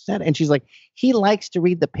pathetic. And she's like, he likes to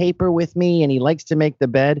read the paper with me and he likes to make the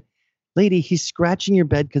bed. Lady, he's scratching your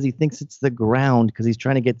bed because he thinks it's the ground, because he's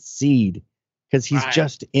trying to get seed, because he's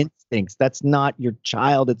just instincts. That's not your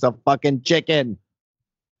child. It's a fucking chicken.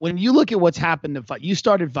 When you look at what's happened to you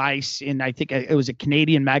started Vice in, I think it was a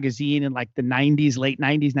Canadian magazine in like the 90s, late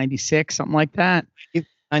 90s, 96, something like that.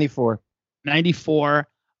 94.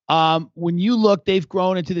 When you look, they've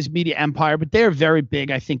grown into this media empire, but they're very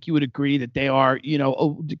big. I think you would agree that they are,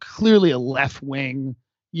 clearly a left wing,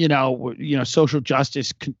 social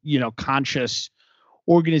justice, conscious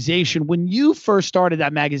organization. When you first started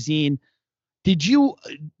that magazine, did you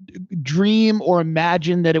dream or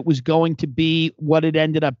imagine that it was going to be what it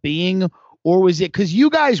ended up being? Or was it because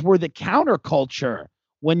you guys were the counterculture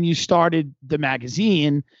when you started the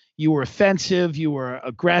magazine? You were offensive, you were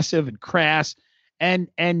aggressive and crass. And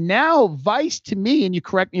now Vice, to me, and you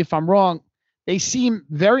correct me if I'm wrong, They seem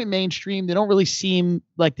very mainstream. They don't really seem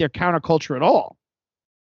like they're counterculture at all.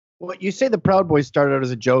 Well, you say the Proud Boys started out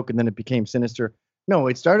as a joke and then it became sinister. No,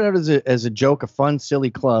 it started out as a joke, a fun,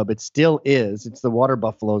 silly club. It still is. It's the Water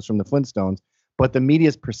Buffaloes from the Flintstones. But the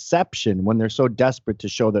media's perception, when they're so desperate to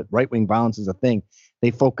show that right-wing violence is a thing,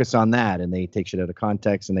 they focus on that and they take shit out of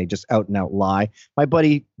context and they just out and out lie. My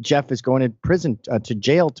buddy Jeff is going to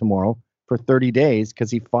jail tomorrow for 30 days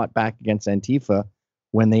because he fought back against Antifa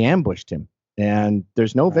when they ambushed him. And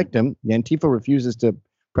there's no victim. The Antifa refuses to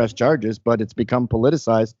press charges, but it's become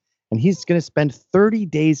politicized. And he's going to spend 30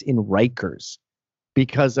 days in Rikers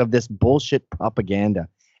because of this bullshit propaganda.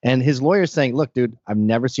 And his lawyer's saying, look, dude, I've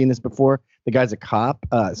never seen this before. The guy's a cop.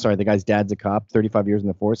 The guy's dad's a cop, 35 years in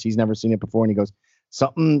the force. He's never seen it before. And he goes,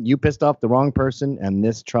 you pissed off the wrong person. And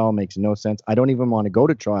this trial makes no sense. I don't even want to go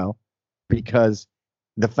to trial because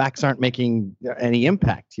the facts aren't making any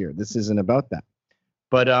impact here. This isn't about that.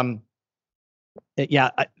 But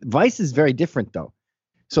Vice is very different, though.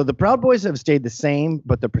 So the Proud Boys have stayed the same,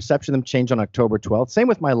 but the perception of them changed on October 12th. Same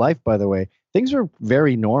with my life, by the way. Things were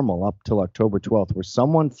very normal up till October 12th, where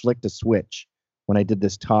someone flicked a switch when I did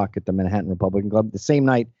this talk at the Manhattan Republican Club, the same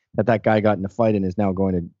night that guy got in a fight and is now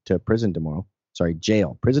going to prison tomorrow. Sorry,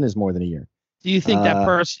 jail. Prison is more than a year. Do you think that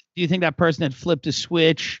person had flipped a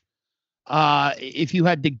switch? If you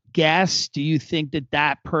had to guess, do you think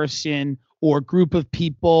that person or group of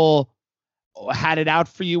people had it out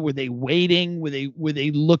for you? Were they waiting? Were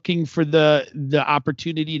they looking for the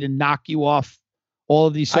opportunity to knock you off all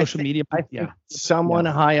of these social media? Someone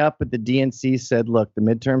high up at the DNC said, look, the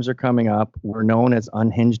midterms are coming up. We're known as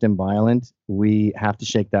unhinged and violent. We have to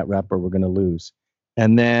shake that rep or we're going to lose.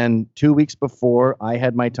 And then 2 weeks before I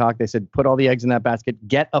had my talk, they said, put all the eggs in that basket,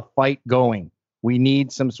 get a fight going. We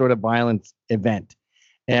need some sort of violence event.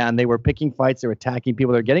 And they were picking fights. They were attacking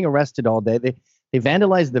people. They're getting arrested all day. They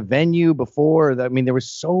vandalized the venue before. I mean, there was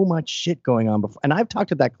so much shit going on before. And I've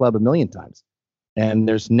talked at that club a million times and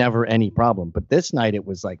there's never any problem. But this night it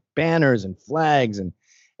was like banners and flags. And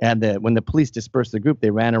when the police dispersed the group,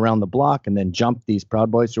 they ran around the block and then jumped these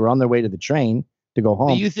Proud Boys who were on their way to the train to go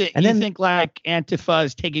home. Do you think like Antifa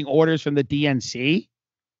is taking orders from the DNC?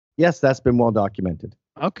 Yes, that's been well documented.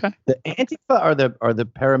 Okay. The Antifa are the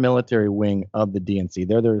paramilitary wing of the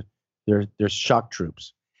DNC. They're shock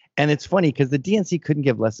troops. And it's funny because the DNC couldn't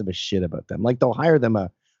give less of a shit about them. Like they'll hire them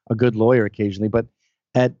a good lawyer occasionally. But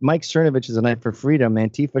at Mike Cernovich's A Night for Freedom,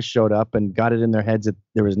 Antifa showed up and got it in their heads that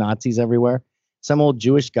there was Nazis everywhere. Some old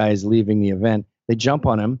Jewish guy is leaving the event. They jump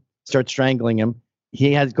on him, start strangling him.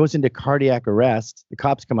 He goes into cardiac arrest. The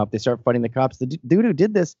cops come up. They start fighting the cops. The dude who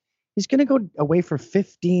did this, he's going to go away for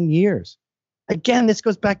 15 years. Again, this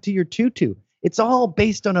goes back to your tutu. It's all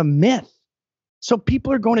based on a myth. So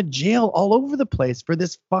people are going to jail all over the place for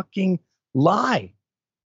this fucking lie.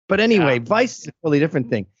 But anyway, Vice is a totally different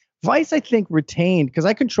thing. Vice, I think, retained, because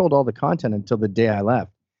I controlled all the content until the day I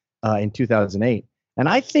left in 2008. And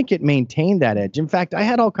I think it maintained that edge. In fact, I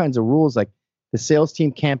had all kinds of rules, like the sales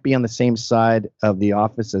team can't be on the same side of the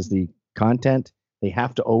office as the content. They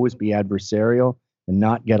have to always be adversarial and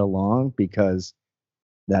not get along, because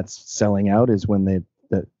that's selling out, is when the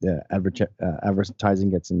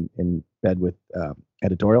advertising gets in bed with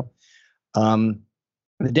editorial.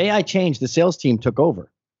 The day I changed, the sales team took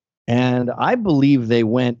over. And I believe they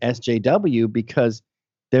went SJW because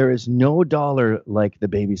there is no dollar like the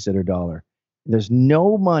babysitter dollar. There's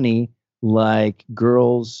no money like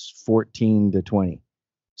girls 14 to 20.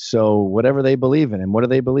 So whatever they believe in, and what do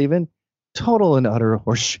they believe in? Total and utter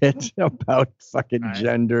horseshit about fucking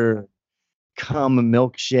gender, cum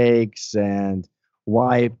milkshakes, and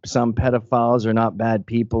why some pedophiles are not bad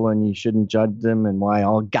people and you shouldn't judge them, and why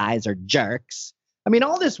all guys are jerks. I mean,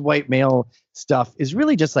 all this white male stuff is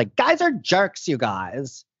really just like, guys are jerks, you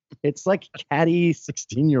guys. It's like catty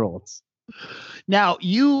 16-year-olds. Now,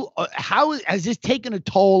 how has this taken a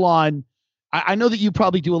toll on? I know that you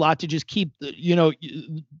probably do a lot to just keep to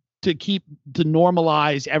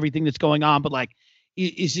normalize everything that's going on, but like,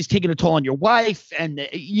 is this taking a toll on your wife? And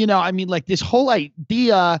I mean, like this whole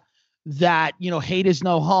idea that hate is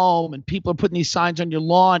no home, and people are putting these signs on your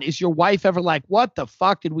lawn. Is your wife ever like, what the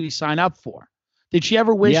fuck did we sign up for? Did she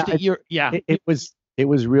ever wish that you're? Yeah, it was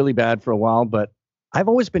really bad for a while, but I've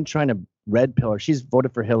always been trying to red pill her. She's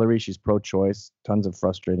voted for Hillary. She's pro-choice. Tons of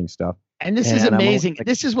frustrating stuff. And this is amazing.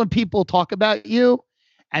 This is when people talk about you,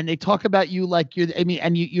 and they talk about you like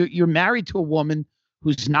you're married to a woman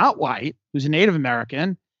who's not white, who's a Native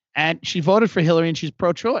American, and she voted for Hillary, and she's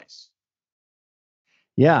pro-choice.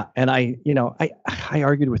 Yeah, and I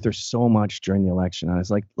argued with her so much during the election. I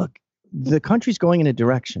was like, look, the country's going in a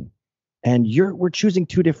direction, and we're choosing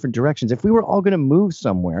two different directions. If we were all going to move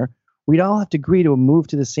somewhere, we'd all have to agree to move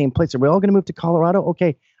to the same place. Are we all going to move to Colorado?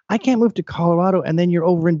 Okay, I can't move to Colorado, and then you're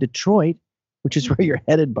over in Detroit, which is where you're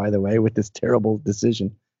headed, by the way, with this terrible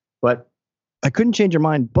decision. But I couldn't change her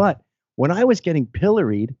mind. But when I was getting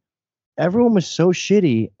pilloried, everyone was so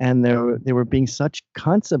shitty, and they were being such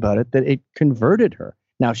cunts about it that it converted her.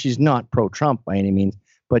 Now, she's not pro-Trump by any means,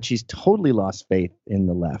 but she's totally lost faith in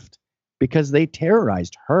the left because they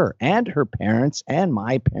terrorized her and her parents and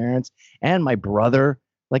my brother.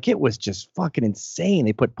 Like, it was just fucking insane.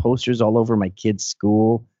 They put posters all over my kid's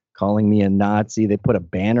school calling me a Nazi. They put a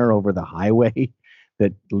banner over the highway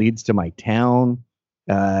that leads to my town.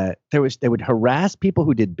 They would harass people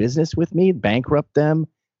who did business with me, bankrupt them,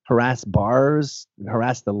 harass bars,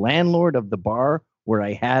 harass the landlord of the bar where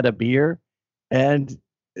I had a beer. And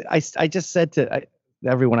I just said to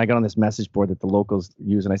everyone, I got on this message board that the locals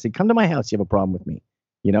use, and I said, come to my house. You have a problem with me,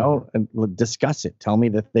 and we'll discuss it. Tell me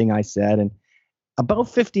the thing I said. And about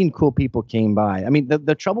 15 cool people came by. I mean,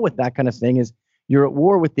 the trouble with that kind of thing is you're at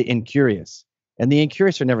war with the incurious, and the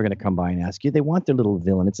incurious are never going to come by and ask you. They want their little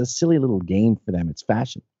villain. It's a silly little game for them. It's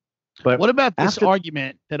fashion. But what about this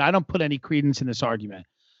argument that I don't put any credence in this argument,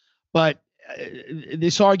 but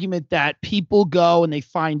this argument that people go and they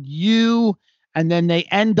find you and then they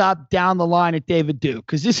end up down the line at David Duke?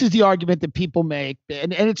 Because this is the argument that people make.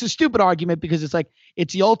 And it's a stupid argument because it's like,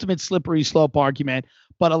 it's the ultimate slippery slope argument.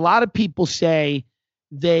 But a lot of people say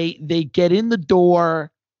they get in the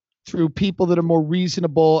door through people that are more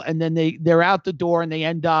reasonable, and then they're out the door and they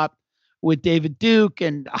end up with David Duke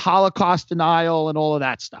and Holocaust denial and all of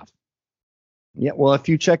that stuff. Yeah, well, if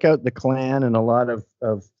you check out the Klan and a lot of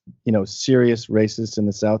serious racists in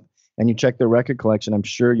the South, and you check their record collection, I'm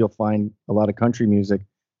sure you'll find a lot of country music.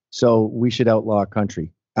 So we should outlaw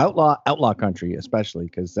country, outlaw country, especially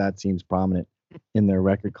because that seems prominent in their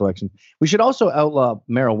record collection. We should also outlaw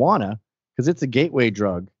marijuana because it's a gateway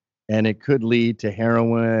drug, and it could lead to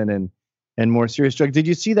heroin and more serious drugs. Did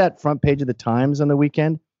you see that front page of the Times on the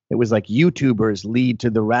weekend? It was like YouTubers lead to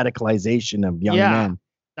the radicalization of young men.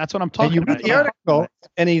 That's what I'm talking about. You read the article,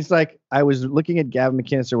 and he's like, I was looking at Gavin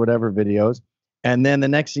McInnes or whatever videos, and then the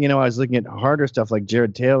next thing you know, I was looking at harder stuff like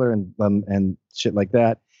Jared Taylor and shit like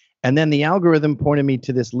that. And then the algorithm pointed me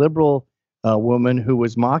to this liberal woman who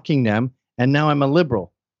was mocking them, and now I'm a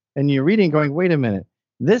liberal. And you're reading going, wait a minute,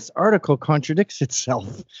 this article contradicts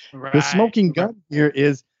itself. Right. The smoking gun here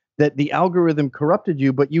is that the algorithm corrupted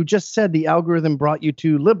you, but you just said the algorithm brought you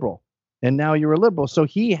to liberal, and now you're a liberal. So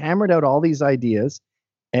he hammered out all these ideas,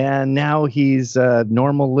 and now he's a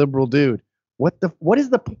normal liberal dude. What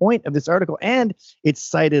is the point of this article? And it's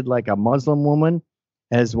cited like a Muslim woman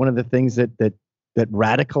as one of the things that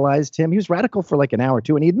radicalized him. He was radical for like an hour or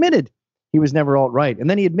two, and he admitted he was never alt-right. And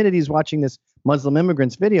then he admitted he's watching this Muslim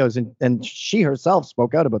immigrants videos, and she herself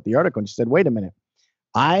spoke out about the article, and she said, wait a minute,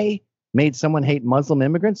 I made someone hate Muslim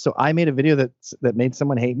immigrants, so I made a video that made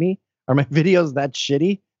someone hate me? Are my videos that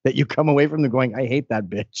shitty that you come away from them going, I hate that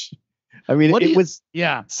bitch? I mean, it was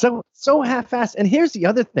so half-assed. And here's the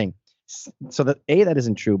other thing. So that A, that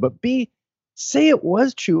isn't true, but B, say it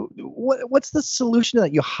was true. What's the solution to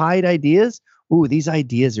that? You hide ideas? Ooh, these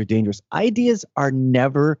ideas are dangerous. Ideas are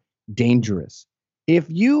never dangerous. If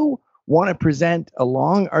you want to present a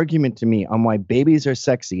long argument to me on why babies are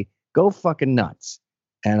sexy, go fucking nuts.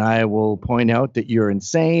 And I will point out that you're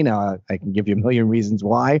insane. I can give you a million reasons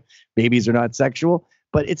why babies are not sexual,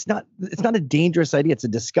 but it's not a dangerous idea. It's a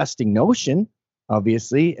disgusting notion,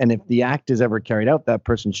 obviously. And if the act is ever carried out, that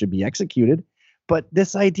person should be executed. But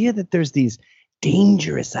this idea that there's these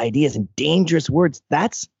dangerous ideas and dangerous words,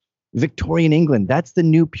 that's Victorian England. That's the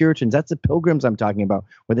new Puritans. That's the Pilgrims I'm talking about,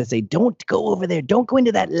 where they say, don't go over there. Don't go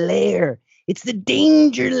into that lair. It's the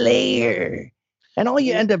danger lair. And all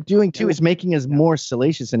you end up doing, too, is making us more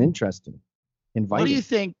salacious and interesting. Inviting. What do you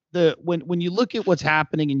think when you look at what's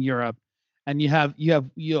happening in Europe, and you have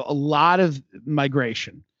a lot of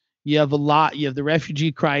migration, you have the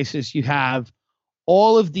refugee crisis, you have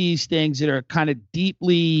all of these things that are kind of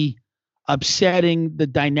deeply upsetting the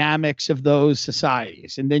dynamics of those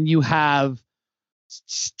societies. And then you have,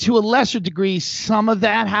 to a lesser degree, some of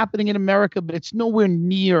that happening in America, but it's nowhere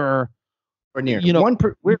near. We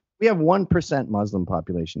have 1% Muslim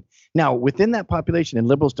population. Now, within that population, and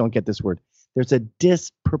liberals don't get this word, there's a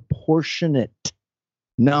disproportionate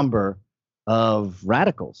number of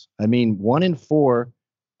radicals. I mean, 1 in 4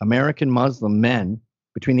 American Muslim men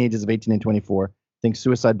between the ages of 18 and 24 think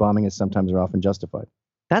suicide bombing is sometimes or often justified.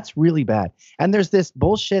 That's really bad. And there's this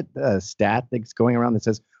bullshit stat that's going around that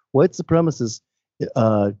says white supremacists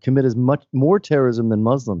commit as much more terrorism than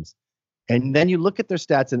Muslims. And then you look at their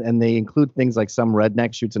stats and they include things like some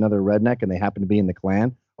redneck shoots another redneck and they happen to be in the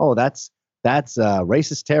Klan. Oh, that's That's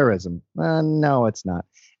racist terrorism. No, it's not.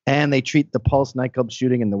 And they treat the Pulse nightclub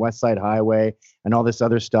shooting and the West Side Highway and all this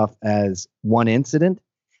other stuff as one incident.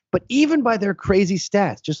 But even by their crazy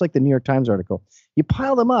stats, just like the New York Times article, you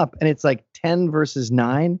pile them up and it's like 10 versus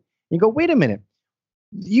 9. You go, wait a minute.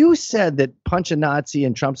 You said that Punch a Nazi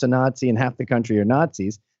and Trump's a Nazi and half the country are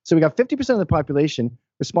Nazis. So we got 50% of the population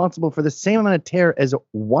responsible for the same amount of terror as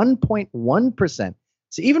 1.1%.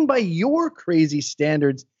 So even by your crazy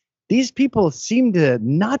standards, these people seem to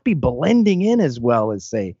not be blending in as well as,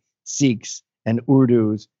 say, Sikhs and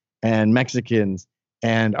Urdus and Mexicans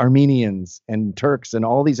and Armenians and Turks and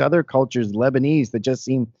all these other cultures, Lebanese, that just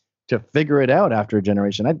seem to figure it out after a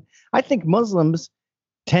generation. I think Muslims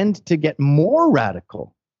tend to get more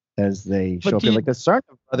radical as they show up. Like the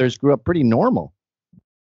Tsarnaev brothers grew up pretty normal.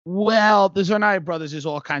 Well, the Tsarnaev brothers, there's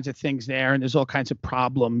all kinds of things there, and there's all kinds of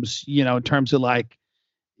problems, in terms of like,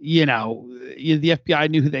 the FBI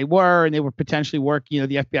knew who they were, and they were potentially working.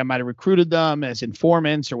 The FBI might have recruited them as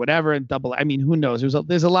informants or whatever. And who knows?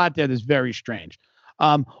 There's a lot there that's very strange.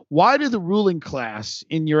 Why did the ruling class,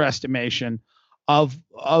 in your estimation,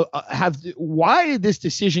 why did this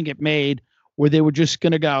decision get made where they were just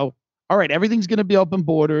going to go, all right, everything's going to be open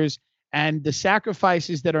borders, and the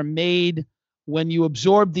sacrifices that are made when you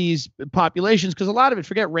absorb these populations, because a lot of it,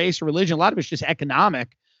 forget race or religion, a lot of it's just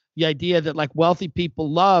economic. The idea that like wealthy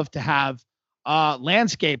people love to have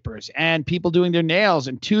landscapers and people doing their nails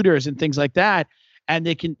and tutors and things like that. And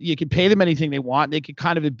you can pay them anything they want. They can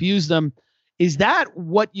kind of abuse them. Is that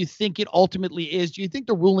what you think it ultimately is? Do you think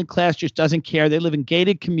the ruling class just doesn't care? They live in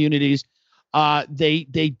gated communities.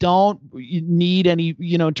 They don't need any,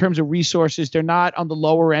 in terms of resources. They're not on the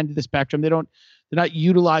lower end of the spectrum. They're not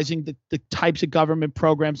utilizing the types of government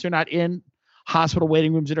programs. They're not in hospital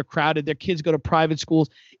waiting rooms that are crowded. Their kids go to private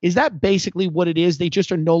schools. Is that basically what it is? They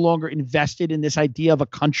just are no longer invested in this idea of a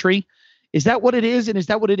country. Is that what it is? And is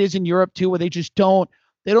that what it is in Europe too, where they don't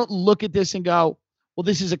look at this and go, well,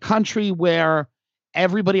 this is a country where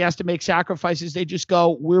everybody has to make sacrifices. They just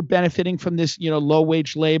go, we're benefiting from this, low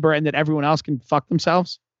wage labor, and that everyone else can fuck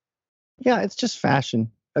themselves. Yeah, it's just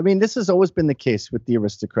fashion. I mean, this has always been the case with the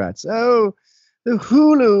aristocrats. Oh, the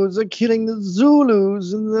Hulus are killing the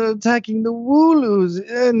Zulus and they're attacking the Wooloos.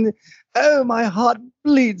 And oh, my heart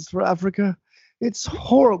bleeds for Africa. It's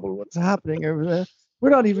horrible what's happening over there. We're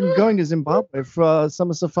not even going to Zimbabwe for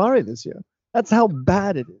summer safari this year. That's how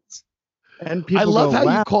bad it is. And people I love how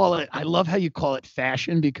wow. you call it. I love how you call it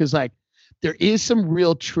fashion, because like there is some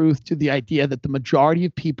real truth to the idea that the majority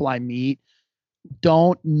of people I meet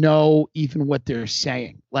don't know even what they're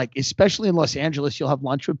saying. Like, especially in Los Angeles, you'll have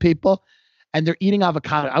lunch with people and they're eating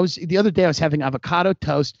avocado. The other day I was having avocado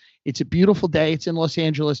toast. It's a beautiful day. It's in Los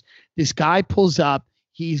Angeles. This guy pulls up.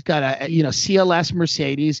 He's got a, CLS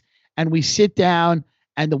Mercedes, and we sit down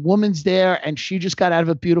and the woman's there and she just got out of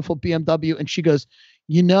a beautiful BMW and she goes,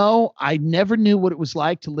 I never knew what it was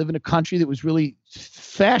like to live in a country that was really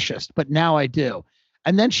fascist, but now I do.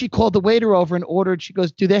 And then she called the waiter over and ordered, she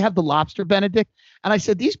goes, do they have the lobster Benedict? And I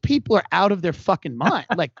said, these people are out of their fucking mind.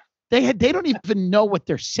 Like they don't even know what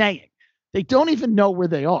they're saying. They don't even know where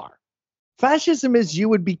they are. Fascism is you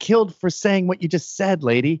would be killed for saying what you just said,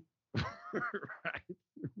 lady.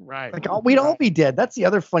 Right. Like we'd all be dead. That's the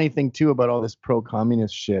other funny thing too about all this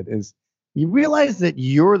pro-communist shit is you realize that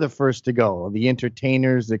you're the first to go. The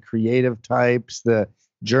entertainers, the creative types, the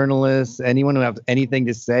journalists, anyone who has anything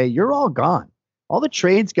to say, you're all gone. All the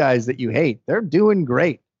trades guys that you hate, they're doing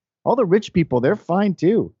great. All the rich people, they're fine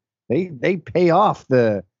too. They pay off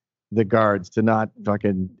the guards to not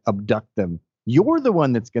fucking abduct them. You're the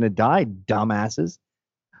one that's going to die, dumbasses.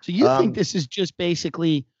 So you think this is just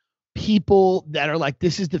basically people that are like,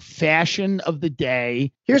 this is the fashion of the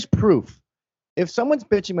day. Here's proof. If someone's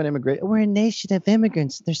bitching about immigration, we're a nation of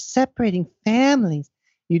immigrants. They're separating families.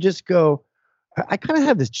 You just go, I kind of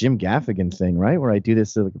have this Jim Gaffigan thing, right? Where I do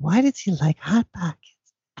this. Like, why does he like Hot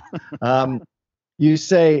Pockets? You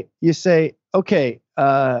say, okay,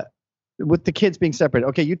 with the kids being separated.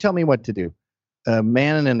 Okay, you tell me what to do. A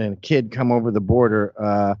man and a kid come over the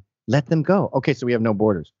border. Let them go. Okay, so we have no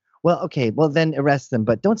borders. Well, okay, well then arrest them,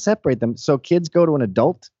 but don't separate them. So kids go to an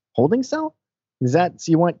adult holding cell? Is that,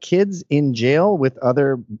 so you want kids in jail with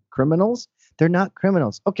other criminals? They're not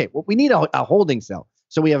criminals. Okay, well, we need a holding cell.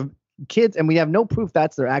 So we have kids and we have no proof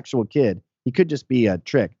that's their actual kid. He could just be a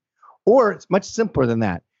trick. Or it's much simpler than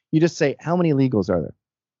that. You just say, how many illegals are there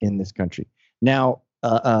in this country? Now,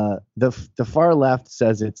 the far left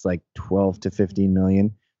says it's like 12 to 15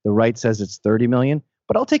 million. The right says it's 30 million.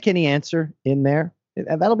 But I'll take any answer in there.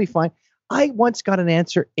 And that'll be fine. I once got an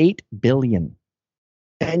answer, 8 billion.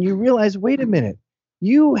 And you realize, wait a minute,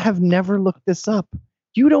 you have never looked this up.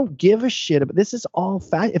 You don't give a shit about this. Is all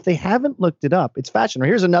If they haven't looked it up, it's fashion. Or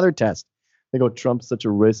here's another test. They go, Trump's such a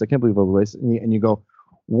racist. I can't believe I'm a racist. And you go,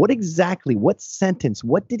 what sentence,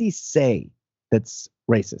 what did he say that's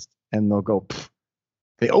racist? And they'll go, pfft.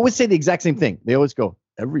 They always say the exact same thing. They always go,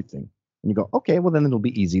 everything. And you go, okay, well, then it'll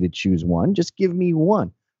be easy to choose one. Just give me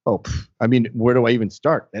one. Oh, pfft. I mean, where do I even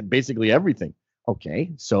start? Basically everything.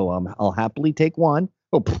 Okay, so I'll happily take one.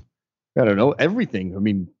 Oh, pfft. I don't know, everything. I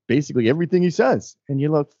mean, basically everything he says. And you're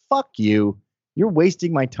like, fuck you. You're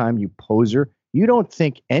wasting my time, you poser. You don't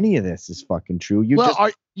think any of this is fucking true.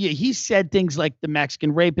 He said things like the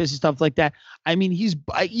Mexican rapist and stuff like that. I mean,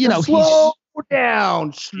 slow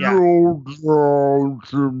down.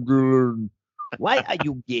 Why are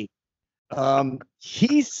you gay?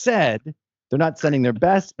 He said they're not sending their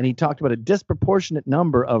best, and he talked about a disproportionate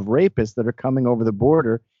number of rapists that are coming over the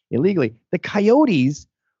border illegally. The coyotes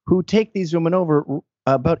who take these women over,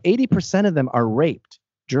 about 80% of them are raped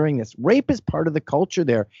during this. Rape is part of the culture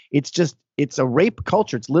there. It's a rape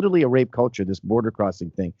culture. It's literally a rape culture, this border crossing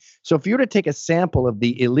thing. So if you were to take a sample of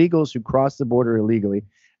the illegals who cross the border illegally,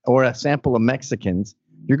 or a sample of Mexicans,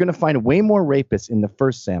 you're going to find way more rapists in the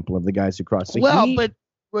first sample of the guys who cross. But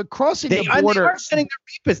we're crossing the border. They are sending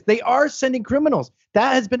their rapists. They are sending criminals.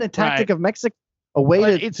 That has been a tactic of Mexico. I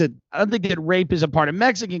don't think that rape is a part of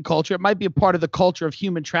Mexican culture. It might be a part of the culture of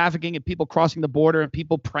human trafficking and people crossing the border and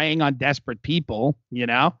people preying on desperate people,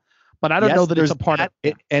 But I don't know that it's a part of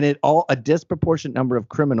it. And a disproportionate number of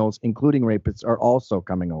criminals, including rapists, are also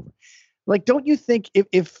coming over. Like, don't you think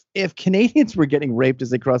if Canadians were getting raped as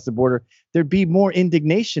they cross the border, there'd be more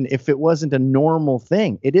indignation if it wasn't a normal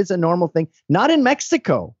thing? It is a normal thing, not in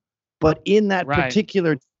Mexico, but in that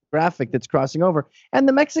particular graphic that's crossing over. And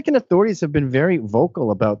the Mexican authorities have been very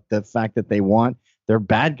vocal about the fact that they want their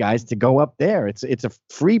bad guys to go up there. It's a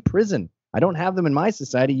free prison. I don't have them in my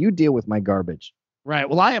society. You deal with my garbage. Right.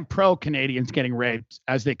 Well, I am pro Canadians getting raped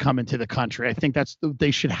as they come into the country. I think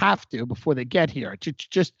they should have to before they get here,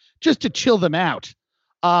 just to chill them out.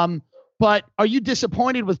 But are you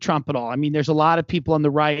disappointed with Trump at all? I mean, there's a lot of people on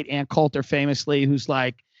the right, Ann Coulter famously, who's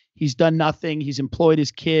like, he's done nothing. He's employed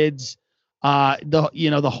his kids.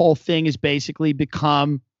 The whole thing has basically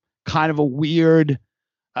become kind of a weird,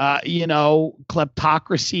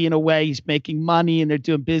 kleptocracy in a way. He's making money and they're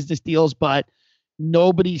doing business deals, but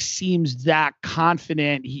nobody seems that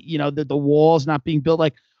confident, that the wall's not being built.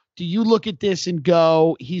 Like, do you look at this and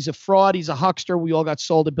go, he's a fraud, he's a huckster, we all got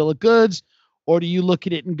sold a bill of goods? Or do you look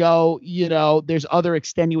at it and go, there's other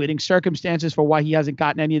extenuating circumstances for why he hasn't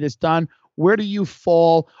gotten any of this done? Where do you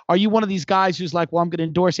fall? Are you one of these guys who's like, well, I'm going to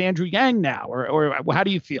endorse Andrew Yang now? Or how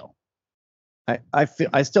do you feel? I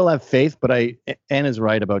still have faith, but Ann is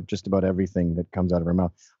right about just about everything that comes out of her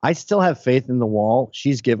mouth. I still have faith in the wall.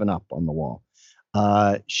 She's given up on the wall.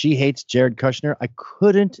 She hates Jared Kushner. I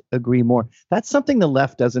couldn't agree more. That's something the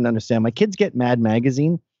left doesn't understand. My kids get Mad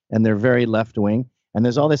Magazine, and they're very left wing. And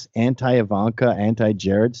there's all this anti-Ivanka,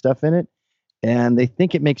 anti-Jared stuff in it. And they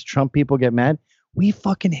think it makes Trump people get mad. We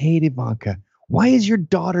fucking hate Ivanka. Why is your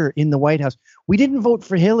daughter in the White House? We didn't vote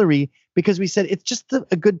for Hillary because we said it's just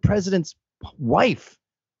a good president's wife.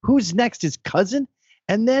 Who's next? His cousin?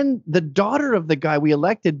 And then the daughter of the guy we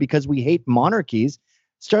elected because we hate monarchies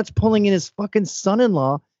starts pulling in his fucking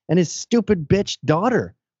son-in-law and his stupid bitch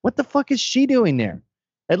daughter. What the fuck is she doing there?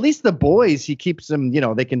 At least the boys, he keeps them,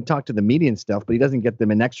 they can talk to the media and stuff, but he doesn't get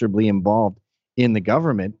them inexorably involved in the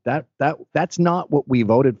government. That's not what we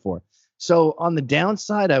voted for. So on the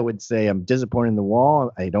downside, I would say I'm disappointed in the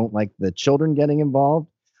wall. I don't like the children getting involved.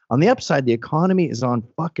 On the upside, the economy is on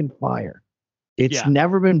fucking fire. It's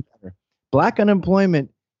never been better. Black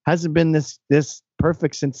unemployment hasn't been this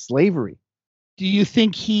perfect since slavery. Do you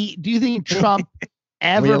think Trump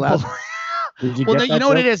ever?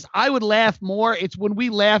 What it is? I would laugh more. It's when we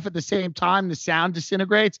laugh at the same time, the sound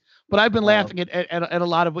disintegrates. But I've been laughing at a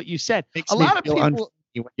lot of what you said. A lot of people.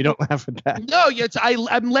 You don't laugh at that. No,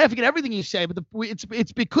 I'm laughing at everything you say, but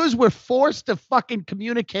it's because we're forced to fucking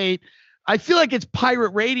communicate. I feel like it's pirate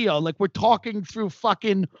radio. Like we're talking through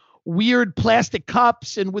fucking weird plastic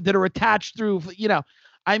cups that are attached through.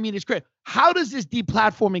 I mean, it's great. How does this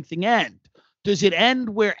deplatforming thing end? Does it end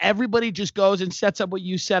where everybody just goes and sets up what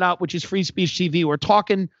you set up, which is free speech TV? We're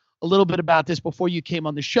talking a little bit about this before you came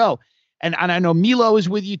on the show. And I know Milo is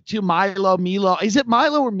with you too. Milo. Is it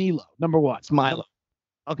Milo or Milo? Number one. It's Milo.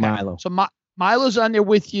 Okay. Milo. So Milo's on there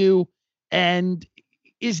with you. And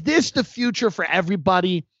is this the future for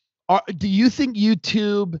everybody? Do you think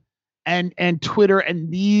YouTube and Twitter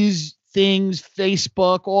and these things,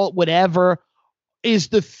 Facebook, all whatever, is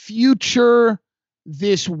the future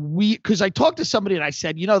this week? Because I talked to somebody and I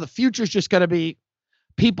said, the future is just going to be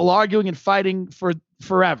people arguing and fighting for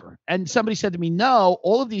forever. And somebody said to me, no,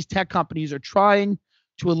 all of these tech companies are trying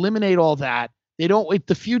to eliminate all that. They don't,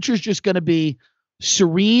 the future is just going to be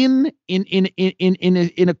serene in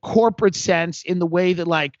a corporate sense, in the way that,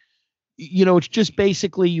 like, it's just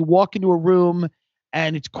basically you walk into a room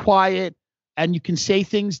and it's quiet and you can say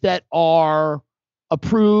things that are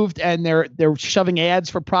approved, and they're shoving ads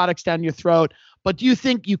for products down your throat. But do you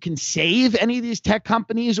think you can save any of these tech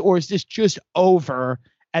companies, or is this just over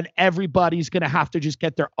and everybody's going to have to just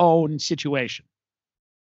get their own situation?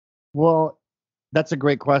 Well, that's a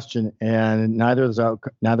great question, and neither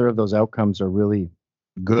of those outcomes are really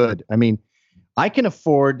good. I mean, I can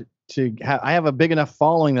afford to I have a big enough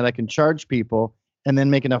following that I can charge people and then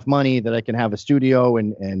make enough money that I can have a studio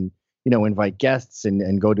and invite guests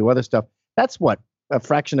and go do other stuff. That's what, a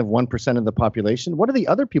fraction of 1% of the population. What do the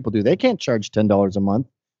other people do? They can't charge $10 a month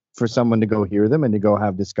for someone to go hear them and to go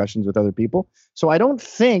have discussions with other people. So I don't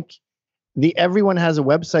think the everyone has a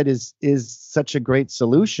website is such a great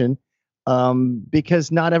solution,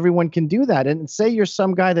 because not everyone can do that. And say you're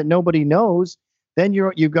some guy that nobody knows, then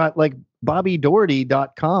you've got like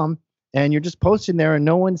BobbyDoherty.com and you're just posting there and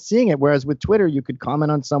no one's seeing it. Whereas with Twitter, you could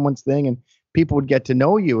comment on someone's thing and people would get to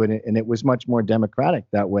know you, and it was much more democratic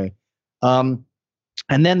that way.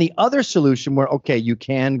 And then the other solution where, okay, you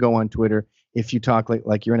can go on Twitter if you talk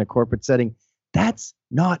like you're in a corporate setting. That's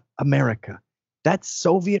not America. That's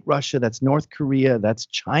Soviet Russia. That's North Korea. That's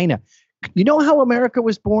China. You know how America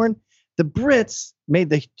was born? The Brits made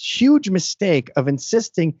the huge mistake of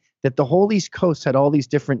insisting that the whole East Coast had all these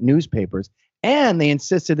different newspapers. And they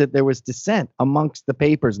insisted that there was dissent amongst the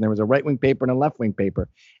papers. And there was a right-wing paper and a left-wing paper.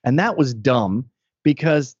 And that was dumb,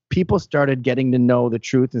 because people started getting to know the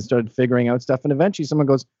truth and started figuring out stuff. And eventually someone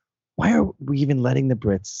goes, why are we even letting the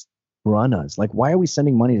Brits run us? Like, why are we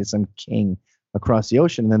sending money to some king across the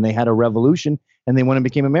ocean? And then they had a revolution and they went and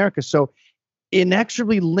became America. So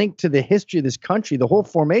inexorably linked to the history of this country, the whole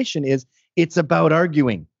formation is it's about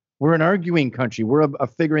arguing. We're an arguing country. We're a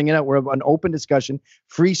figuring it out. We're an open discussion,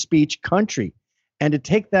 free speech country. And to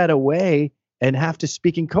take that away and have to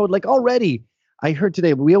speak in code, like already, I heard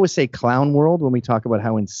today, we always say clown world when we talk about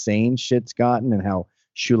how insane shit's gotten and how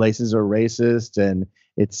shoelaces are racist and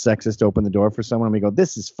it's sexist to open the door for someone. And we go,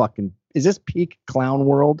 is this peak clown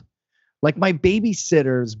world? Like, my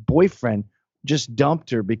babysitter's boyfriend just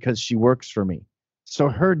dumped her because she works for me. So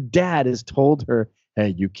her dad has told her,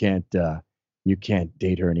 hey, you can't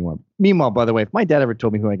date her anymore. Meanwhile, by the way, if my dad ever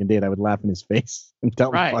told me who I can date, I would laugh in his face and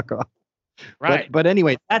tell him fuck off. Right. But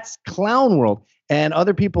anyway, that's clown world. And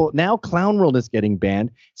other people, now clown world is getting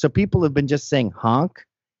banned. So people have been just saying honk.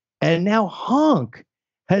 And now honk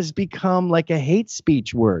has become like a hate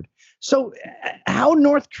speech word. So how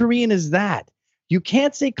North Korean is that? You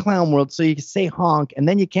can't say clown world, so you can say honk, and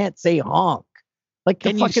then you can't say honk. Like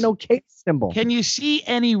the fucking okay symbol. Can you see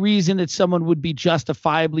any reason that someone would be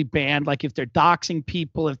justifiably banned? Like if they're doxing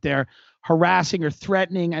people, if they're harassing or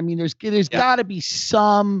threatening? I mean, there's got to be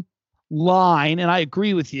some line, and I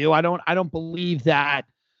agree with you. I don't believe that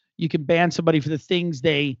you can ban somebody for the things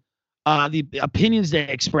the opinions they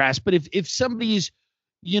express. But if somebody's,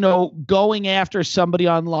 going after somebody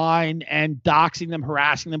online and doxing them,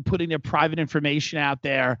 harassing them, putting their private information out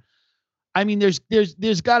there, I mean, there's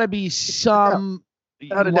got to be some.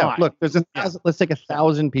 Without a doubt. Look, let's take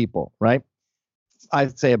 1,000 people, right?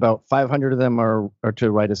 I'd say about 500 of them are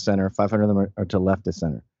to right of center, 500 of them are to left of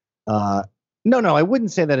center. No, I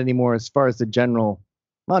wouldn't say that anymore as far as the general.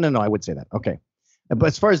 No, I would say that. Okay. But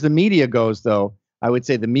as far as the media goes, though, I would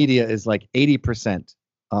say the media is like 80%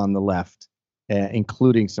 on the left,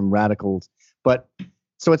 including some radicals. But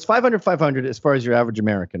so it's 500 as far as your average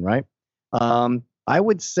American, right? I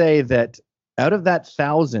would say that out of that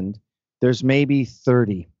 1,000, there's maybe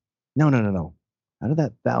 30. No. Out of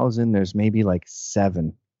that 1,000, there's maybe like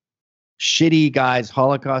 7 shitty guys,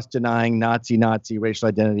 Holocaust denying, Nazi, racial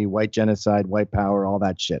identity, white genocide, white power, all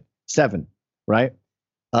that shit. 7, right?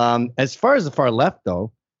 As far as the far left,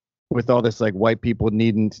 though, with all this like white people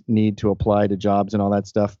need to apply to jobs and all that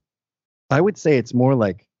stuff, I would say it's more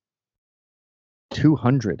like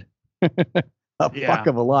 200. Fuck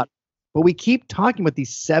of a lot. But we keep talking about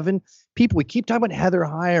these 7 people. We keep talking about Heather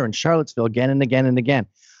Heyer and Charlottesville again and again and again.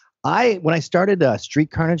 When I started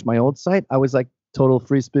Street Carnage, my old site, I was like, total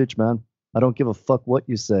free speech, man. I don't give a fuck what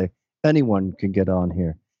you say. Anyone can get on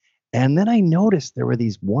here. And then I noticed there were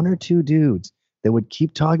these 1 or 2 dudes that would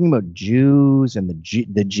keep talking about Jews and the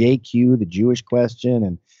JQ, the Jewish question,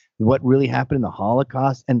 and what really happened in the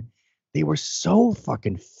Holocaust. And they were so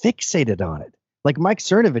fucking fixated on it. Like Mike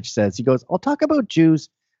Cernovich says, he goes, I'll talk about Jews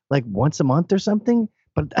like once a month or something,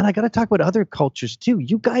 and I got to talk about other cultures too.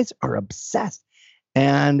 You guys are obsessed.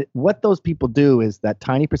 And what those people do is that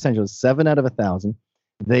tiny percentage of 7 out of 1,000,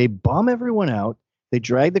 they bum everyone out. They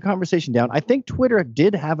drag the conversation down. I think Twitter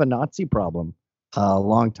did have a Nazi problem a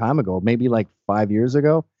long time ago, maybe like 5 years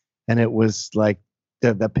ago. And it was like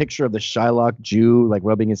the picture of the Shylock Jew, like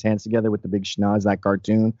rubbing his hands together with the big schnoz, that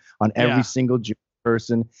cartoon on every single Jew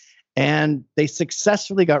person. And they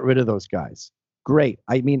successfully got rid of those guys. Great.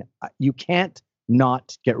 I mean, you can't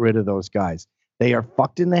not get rid of those guys. They are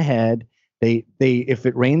fucked in the head. They if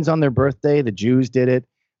it rains on their birthday, the Jews did it.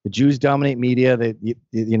 The Jews dominate media. They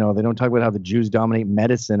don't talk about how the Jews dominate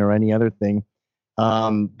medicine or any other thing.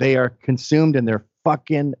 They are consumed and they're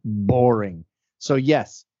fucking boring. So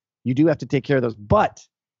yes, you do have to take care of those. But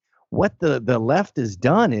what the left has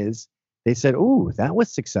done is they said, "Ooh, that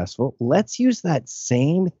was successful. Let's use that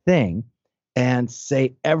same thing and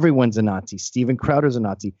say everyone's a Nazi. Steven Crowder's a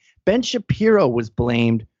Nazi." Ben Shapiro was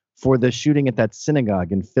blamed for the shooting at that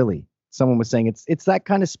synagogue in Philly. Someone was saying it's that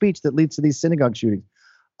kind of speech that leads to these synagogue shootings.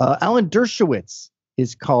 Alan Dershowitz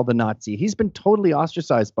is called a Nazi. He's been totally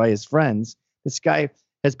ostracized by his friends. This guy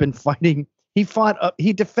has been fighting. He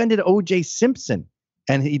defended O.J. Simpson,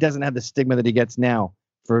 and he doesn't have the stigma that he gets now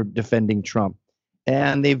for defending Trump.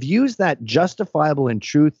 And they've used that justifiable and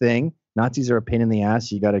true thing. Nazis are a pain in the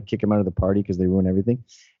ass. You got to kick them out of the party because they ruin everything.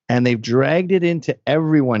 And they've dragged it into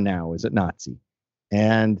everyone now is a Nazi.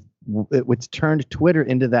 And it's turned Twitter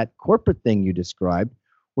into that corporate thing you described,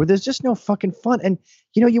 where there's just no fucking fun. And,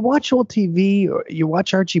 you watch old TV or you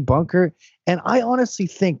watch Archie Bunker, and I honestly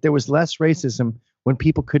think there was less racism when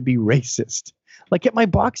people could be racist. Like at my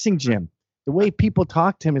boxing gym, the way people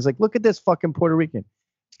talk to him is like, look at this fucking Puerto Rican.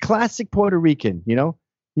 Classic Puerto Rican, you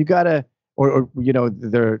gotta, we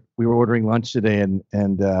were ordering lunch today and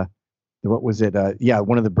what was it?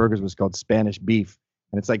 One of the burgers was called Spanish beef.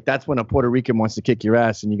 And it's like, that's when a Puerto Rican wants to kick your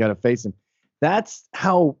ass and you got to face him. That's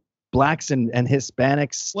how blacks and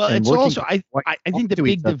Hispanics. Well, and it's also, I think the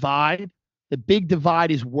big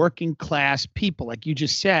divide is working class people, like you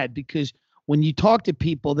just said, because when you talk to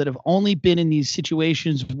people that have only been in these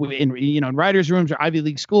situations in writers' rooms or Ivy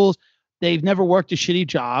League schools, they've never worked a shitty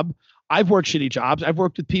job. I've worked shitty jobs. I've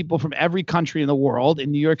worked with people from every country in the world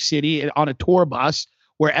in New York City on a tour bus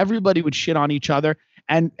where everybody would shit on each other.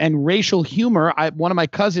 And racial humor. One of my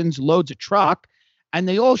cousins loads a truck and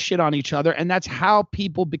they all shit on each other. And that's how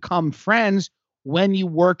people become friends when you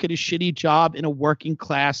work at a shitty job in a working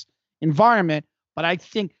class environment. But I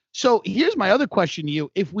think, so here's my other question to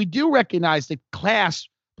you. If we do recognize that class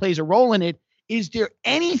plays a role in it, is there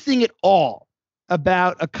anything at all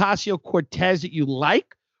about Ocasio-Cortez that you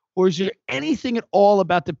like? Or is there anything at all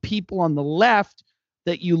about the people on the left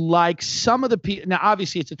that you like? Some of the people, now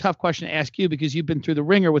obviously it's a tough question to ask you because you've been through the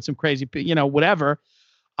ringer with some crazy, whatever.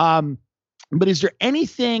 But is there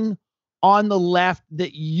anything on the left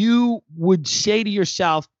that you would say to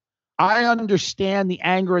yourself, I understand the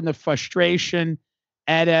anger and the frustration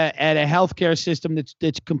at a healthcare system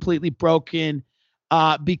that's completely broken,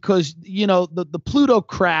 because the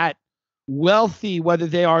plutocrat wealthy, whether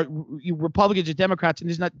they are Republicans or Democrats,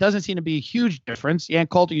 and doesn't seem to be a huge difference. Ann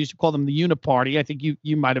Coulter used to call them the uniparty. I think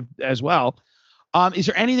you might have as well. Is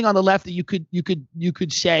there anything on the left that you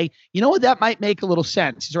could say, you know what, that might make a little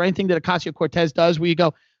sense? Is there anything that Ocasio-Cortez does where you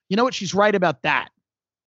go, you know what, she's right about that?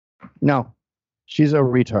 No, she's a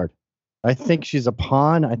retard. I think she's a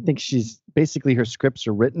pawn. I think she's basically, her scripts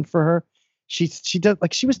are written for her. She does,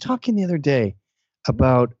 like she was talking the other day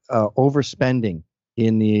about overspending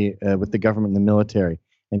in the with the government and the military,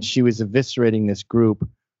 and she was eviscerating this group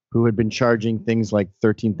who had been charging things like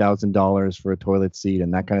 $13,000 for a toilet seat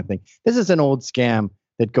and that kind of thing. This is an old scam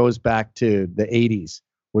that goes back to the 80s,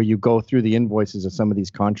 where you go through the invoices of some of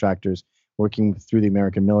these contractors working through the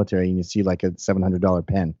American military, and you see like a $700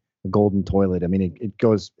 pen, a golden toilet. I mean, it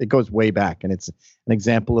goes way back, and it's an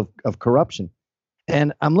example of corruption.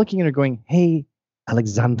 And I'm looking at her going, hey,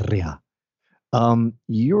 Alexandria,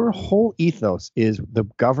 your whole ethos is the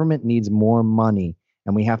government needs more money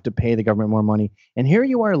and we have to pay the government more money. And here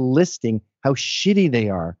you are listing how shitty they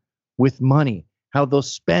are with money, how they'll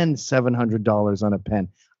spend $700 on a pen.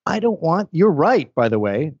 You're right, by the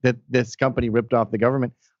way, that this company ripped off the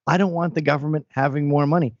government. I don't want the government having more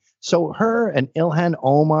money. So her and Ilhan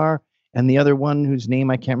Omar and the other one whose name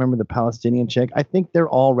I can't remember, the Palestinian chick, I think they're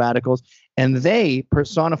all radicals, and they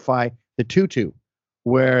personify the tutu,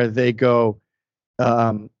 where they go,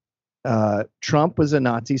 Trump was a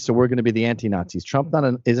Nazi, so we're going to be the anti-Nazis. Trump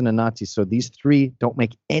isn't a Nazi, so these three don't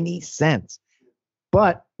make any sense.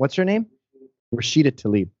 But what's her name? Rashida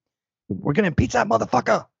Tlaib. We're going to impeach that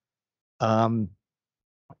motherfucker.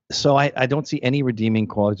 So I don't see any redeeming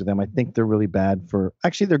qualities with them. I think they're really bad for.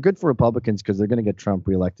 Actually, they're good for Republicans because they're going to get Trump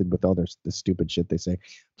reelected with all the stupid shit they say.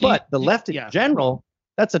 But the left in general,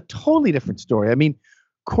 that's a totally different story. I mean,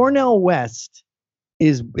 Cornel West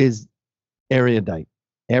is erudite.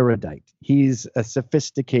 He's a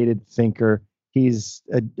sophisticated thinker. He's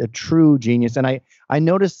a true genius. And I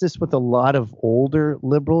noticed this with a lot of older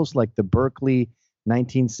liberals, like the Berkeley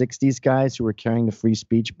 1960s guys who were carrying the free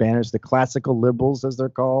speech banners, the classical liberals, as they're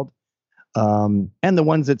called, and the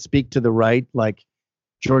ones that speak to the right, like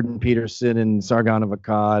Jordan Peterson and Sargon of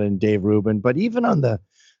Akkad and Dave Rubin. But even on the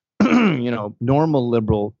normal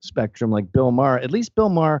liberal spectrum, like Bill Maher, at least Bill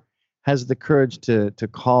Maher has the courage to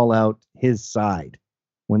call out his side.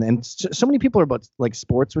 And so many people are about like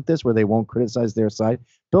sports with this, where they won't criticize their side.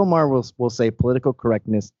 Bill Maher will say political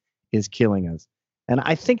correctness is killing us. And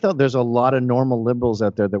I think that there's a lot of normal liberals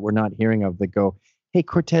out there that we're not hearing of that go, hey,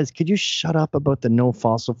 Cortez, could you shut up about the no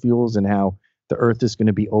fossil fuels and how the earth is going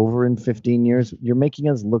to be over in 15 years? You're making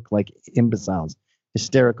us look like imbeciles,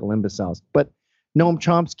 hysterical imbeciles. But Noam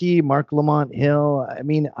Chomsky, Mark Lamont Hill, I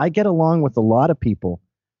mean, I get along with a lot of people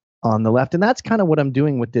on the left. And that's kind of what I'm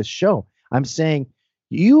doing with this show. I'm saying,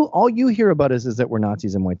 all you hear about is that we're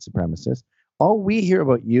Nazis and white supremacists. All we hear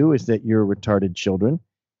about you is that you're retarded children.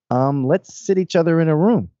 Let's sit each other in a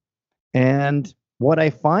room. And what I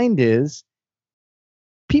find is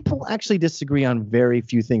people actually disagree on very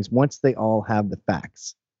few things once they all have the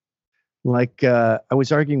facts. Like I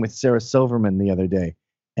was arguing with Sarah Silverman the other day,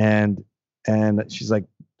 and she's like,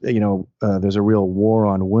 there's a real war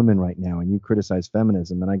on women right now, and you criticize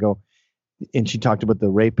feminism. And I go, and she talked about the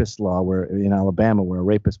rapist law where in Alabama, where a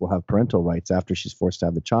rapist will have parental rights after she's forced to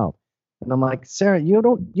have the child. And I'm like, Sarah, you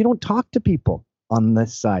don't talk to people on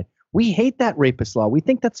this side. We hate that rapist law. We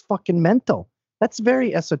think that's fucking mental. That's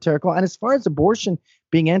very esoterical. And as far as abortion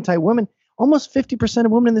being anti-women, almost 50%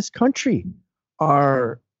 of women in this country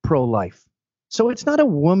are pro-life. So it's not a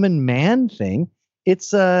woman-man thing.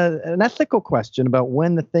 It's an ethical question about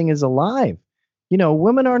when the thing is alive.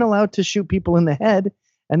 Women aren't allowed to shoot people in the head,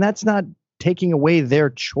 and that's not taking away their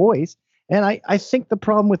choice. And I think the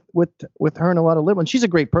problem with her and a lot of liberals, and she's a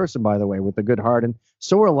great person, by the way, with a good heart, and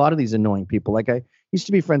so are a lot of these annoying people. Like I used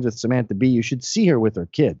to be friends with Samantha Bee. You should see her with her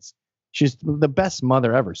kids. She's the best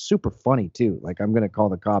mother ever. Super funny too. Like I'm going to call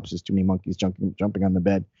the cops. There's too many monkeys jumping on the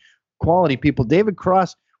bed. Quality people. David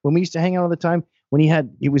Cross, when we used to hang out all the time, when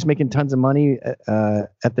he was making tons of money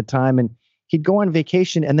at the time, and he'd go on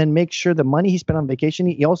vacation and then make sure the money he spent on vacation,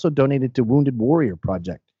 he also donated to Wounded Warrior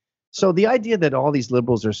Project. So the idea that all these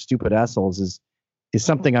liberals are stupid assholes is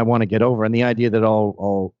something I want to get over. And the idea that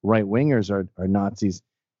all right wingers are Nazis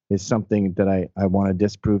is something that I want to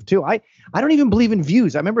disprove too. I don't even believe in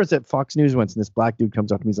views. I remember I was at Fox News once, and this black dude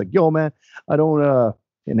comes up to me. He's like, yo, man, I don't,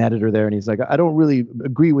 an editor there. And he's like, I don't really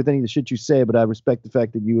agree with any of the shit you say, but I respect the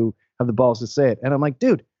fact that you have the balls to say it. And I'm like,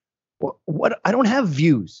 dude, what? I don't have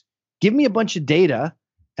views. Give me a bunch of data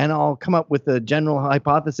and I'll come up with a general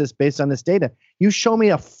hypothesis based on this data. You show me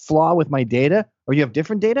a flaw with my data, or you have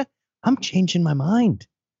different data, I'm changing my mind.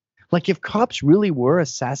 Like if cops really were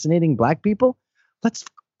assassinating black people, let's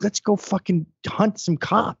go fucking hunt some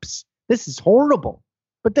cops. This is horrible.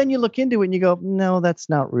 But then you look into it and you go, no, that's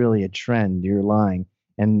not really a trend. You're lying.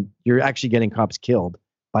 And you're actually getting cops killed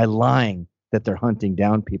by lying that they're hunting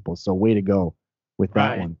down people. So way to go with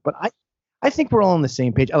that one. But I think we're all on the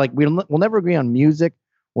same page. We'll never agree on music.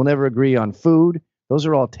 We'll never agree on food. Those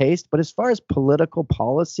are all taste. But as far as political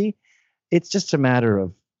policy, it's just a matter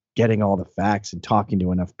of getting all the facts and talking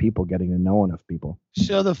to enough people, getting to know enough people.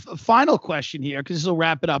 So the final question here, because this will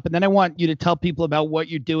wrap it up, and then I want you to tell people about what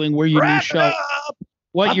you're doing, where your new show,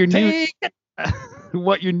 what your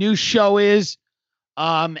new show is,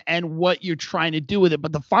 and what you're trying to do with it.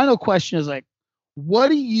 But the final question is like, what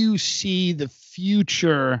do you see the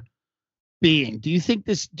future being? Do you think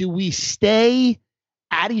do we stay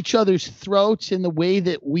at each other's throats in the way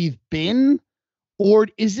that we've been, or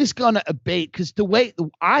is this going to abate? Because the way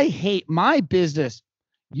I hate my business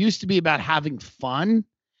used to be about having fun,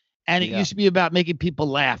 and it used to be about making people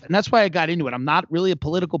laugh. And that's why I got into it. I'm not really a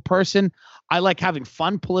political person. I like having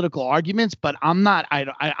fun political arguments, but I'm not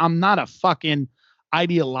a fucking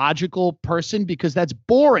ideological person, because that's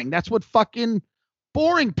boring. That's what fucking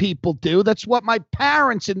boring people do. That's what my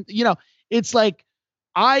parents, and it's like,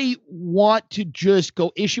 I want to just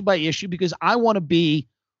go issue by issue because I want to be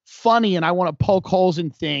funny and I want to poke holes in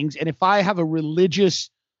things. And if I have a religious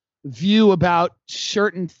view about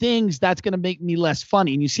certain things, that's going to make me less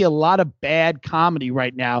funny. And you see a lot of bad comedy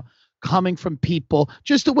right now coming from people,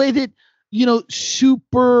 just the way that,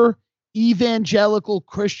 super evangelical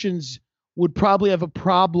Christians would probably have a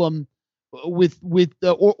problem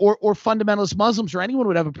or fundamentalist Muslims or anyone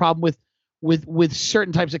would have a problem with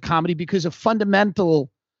certain types of comedy, because a fundamentalist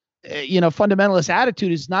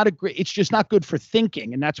attitude is not it's just not good for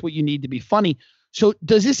thinking, and that's what you need to be funny. So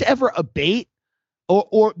does this ever abate?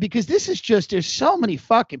 Or because this is just, there's so many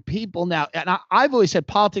fucking people now. And I've always said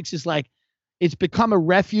politics is like, it's become a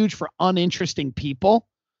refuge for uninteresting people.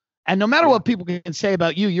 And no matter what people can say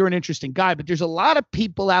about you, you're an interesting guy. But there's a lot of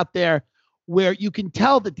people out there where you can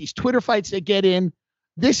tell that these Twitter fights they get in,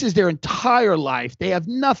 this is their entire life. They have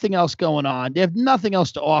nothing else going on. They have nothing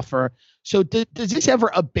else to offer. So does this ever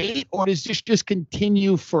abate, or does this just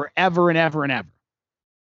continue forever and ever and ever?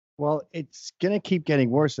 Well, it's going to keep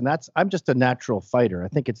getting worse. And I'm just a natural fighter. I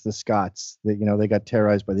think it's the Scots that, they got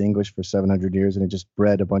terrorized by the English for 700 years, and it just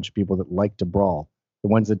bred a bunch of people that like to brawl. The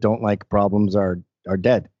ones that don't like problems are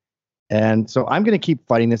dead. And so I'm going to keep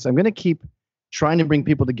fighting this. I'm going to keep trying to bring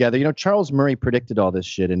people together. Charles Murray predicted all this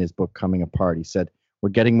shit in his book, Coming Apart. He said, we're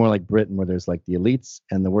getting more like Britain, where there's like the elites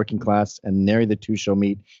and the working class, and nary the two shall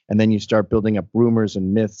meet. And then you start building up rumors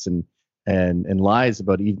and myths and lies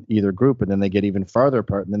about either group, and then they get even farther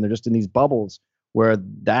apart, and then they're just in these bubbles where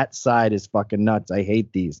that side is fucking nuts. I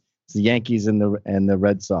hate these. It's the Yankees and the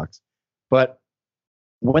Red Sox. But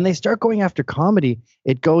when they start going after comedy,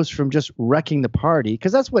 it goes from just wrecking the party,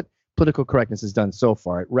 because that's what political correctness has done so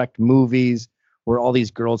far. It wrecked movies where all these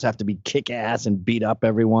girls have to be kick-ass and beat up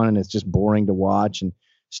everyone, and it's just boring to watch. And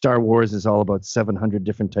Star Wars is all about 700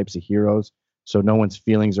 different types of heroes, so no one's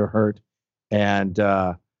feelings are hurt. And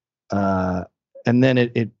then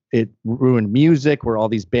it ruined music, where all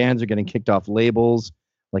these bands are getting kicked off labels.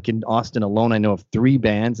 Like in Austin alone, I know of 3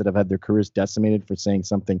 bands that have had their careers decimated for saying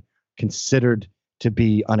something considered to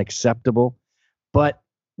be unacceptable. But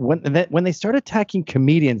when they start attacking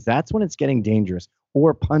comedians, that's when it's getting dangerous.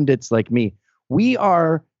 Or pundits like me. We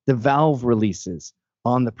are the valve releases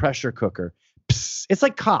on the pressure cooker. Psst, it's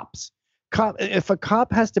like cops. If a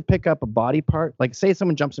cop has to pick up a body part, like say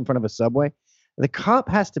someone jumps in front of a subway, the cop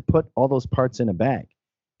has to put all those parts in a bag.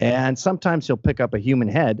 And sometimes he'll pick up a human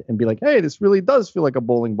head and be like, hey, this really does feel like a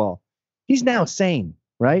bowling ball. He's now sane,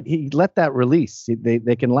 right? He let that release.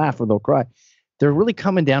 They can laugh or they'll cry. They're really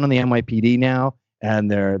coming down on the NYPD now, and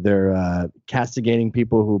they're castigating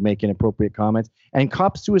people who make inappropriate comments. And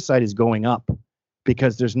cop suicide is going up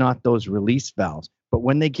because there's not those release valves. But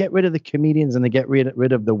when they get rid of the comedians and they get rid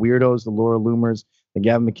of the weirdos, the Laura Loomers, the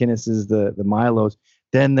Gavin McInneses, the Milos,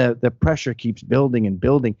 then the pressure keeps building and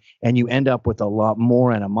building, and you end up with a lot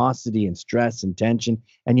more animosity and stress and tension,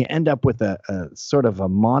 and you end up with a sort of a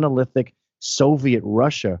monolithic Soviet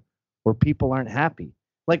Russia where people aren't happy.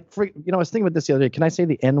 Like, I was thinking about this the other day. Can I say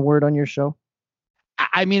the N word on your show?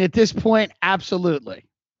 I mean, at this point, absolutely.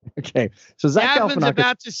 Okay. So Zach Gavin's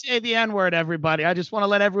about to say the N word, everybody. I just want to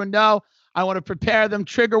let everyone know. I want to prepare them.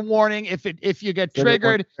 Trigger warning. If you get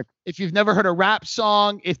triggered, if you've never heard a rap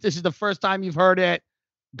song, if this is the first time you've heard it,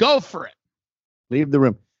 go for it. Leave the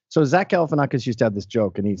room. So Zach Galifianakis used to have this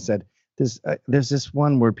joke, and he said, there's this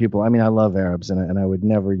one word people, I mean, I love Arabs, and I would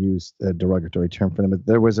never use a derogatory term for them, but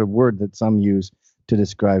there was a word that some use to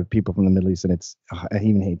describe people from the Middle East, and I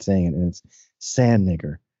even hate saying it, and it's sand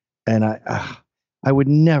nigger. And I would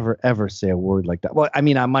never, ever say a word like that. Well, I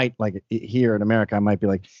mean, I might, like here in America, I might be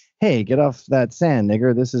like, hey, get off that sand,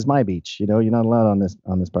 nigger. This is my beach. You're not allowed on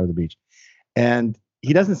this part of the beach. And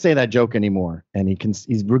he doesn't say that joke anymore, and he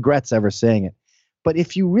regrets ever saying it. But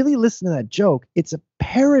if you really listen to that joke, it's a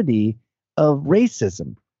parody of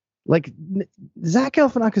racism. Like, Zach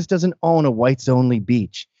Galifianakis doesn't own a whites-only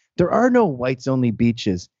beach. There are no whites-only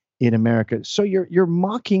beaches in America. So you're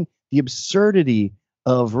mocking the absurdity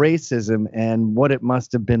of racism and what it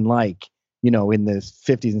must have been like, in the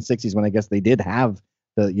 50s and 60s, when I guess they did have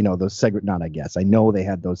those I know they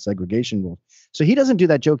had those segregation rules. So he doesn't do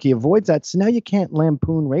that joke. He avoids that. So now you can't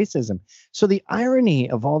lampoon racism. So the irony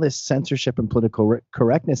of all this censorship and political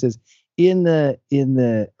correctness is in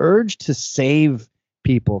the urge to save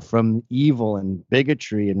people from evil and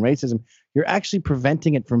bigotry and racism, you're actually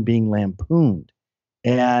preventing it from being lampooned.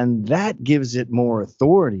 And that gives it more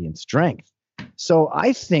authority and strength. So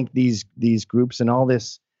I think these groups and all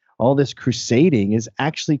this crusading is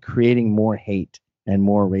actually creating more hate and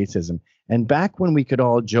more racism. And back when we could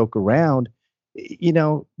all joke around,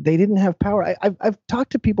 they didn't have power. I've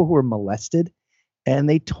talked to people who were molested, and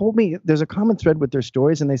they told me there's a common thread with their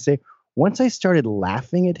stories. And they say, once I started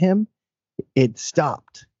laughing at him, it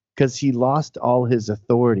stopped because he lost all his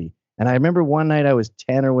authority. And I remember one night I was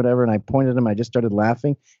 10 or whatever, and I pointed at him. I just started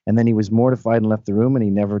laughing, and then he was mortified and left the room, and he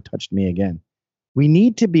never touched me again. We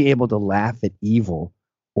need to be able to laugh at evil,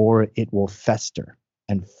 or it will fester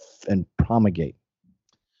and promulgate.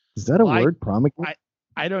 Is that a word, promulgate?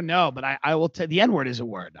 I don't know, but I will tell the N word is a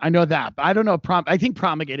word. I know that, but I don't know. I think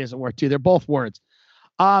promulgate is a word too. They're both words.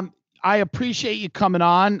 I appreciate you coming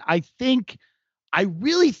on. I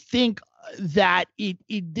really think that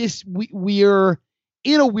we're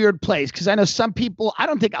in a weird place because I know some people, I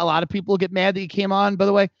don't think a lot of people get mad that you came on, by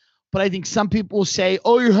the way, but I think some people will say,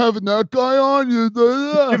 oh, you're having that guy on. You're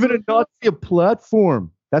giving a Nazi a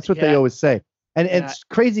platform. That's what they always say. And it's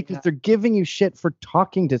crazy because they're giving you shit for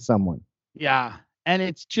talking to someone. Yeah. And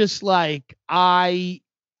it's just like, I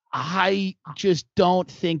just don't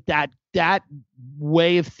think that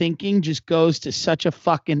way of thinking just goes to such a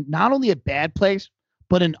fucking, not only a bad place,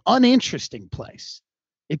 but an uninteresting place.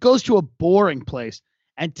 It goes to a boring place.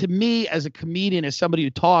 And to me, as a comedian, as somebody who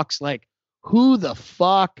talks, like, who the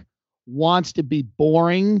fuck wants to be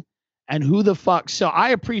boring? And who the fuck? So I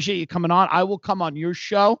appreciate you coming on. I will come on your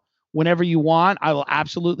show whenever you want. I will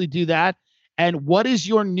absolutely do that. And what is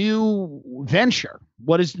your new venture?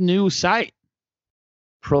 What is the new site?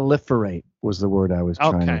 Proliferate was the word I was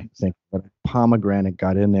trying to think. But pomegranate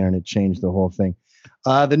got in there and it changed the whole thing.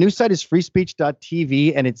 The new site is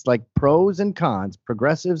freespeech.tv, and it's like pros and cons,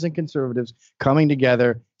 progressives and conservatives coming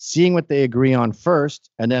together, seeing what they agree on first,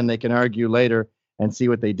 and then they can argue later and see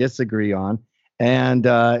what they disagree on. And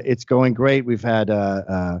it's going great. We had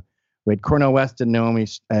Cornel West and Naomi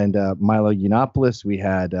and Milo Yiannopoulos. We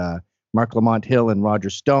had Mark Lamont Hill and Roger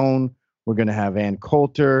Stone. We're going to have Ann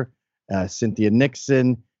Coulter, Cynthia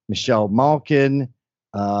Nixon, Michelle Malkin.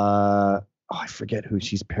 I forget who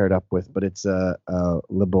she's paired up with, but it's a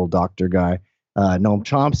liberal doctor guy. Noam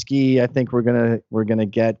Chomsky, I think we're gonna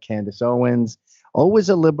get. Candace Owens. Always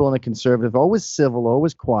a liberal and a conservative. Always civil.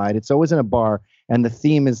 Always quiet. It's always in a bar, and the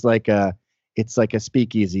theme is like a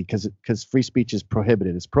speakeasy because free speech is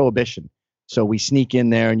prohibited. It's prohibition. So we sneak in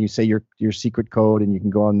there, and you say your secret code, and you can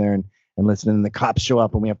go on there and listen. And the cops show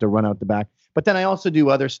up, and we have to run out the back. But then I also do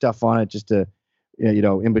other stuff on it, just to,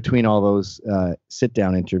 in between all those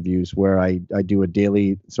sit-down interviews where I do a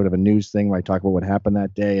daily sort of a news thing where I talk about what happened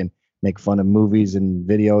that day and make fun of movies and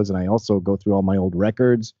videos. And I also go through all my old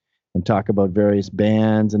records and talk about various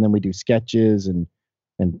bands. And then we do sketches. And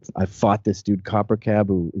I fought this dude, Copper Cab,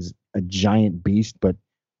 who is a giant beast, but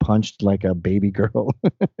punched like a baby girl.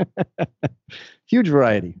 Huge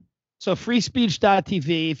variety. So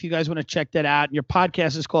freespeech.tv, if you guys want to check that out. Your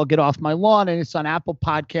podcast is called Get Off My Lawn, and it's on Apple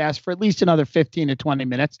Podcasts for at least another 15 to 20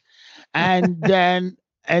 minutes. And then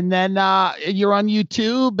you're on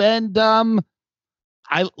YouTube. And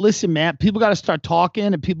listen, man, people got to start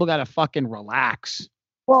talking and people got to fucking relax.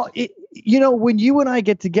 Well, when you and I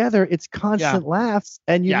get together, it's constant laughs.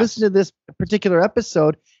 And you listen to this particular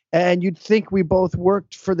episode and you'd think we both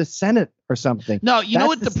worked for the Senate or something. No, you know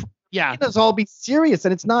what let's all be serious.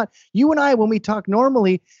 And it's not, you and I, when we talk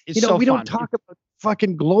normally, we don't talk about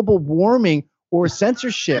fucking global warming or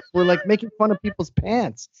censorship. We're like making fun of people's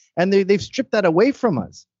pants, and they've stripped that away from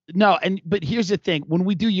us. No. But here's the thing. When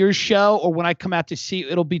we do your show or when I come out to see you,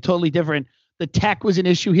 it'll be totally different. The tech was an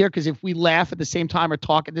issue here because if we laugh at the same time or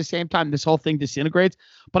talk at the same time, this whole thing disintegrates.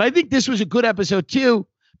 But I think this was a good episode too,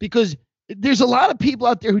 because there's a lot of people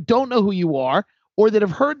out there who don't know who you are or that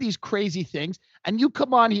have heard these crazy things. And you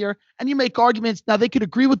come on here and you make arguments. Now they could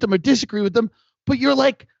agree with them or disagree with them, but you're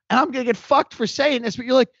like, and I'm going to get fucked for saying this, but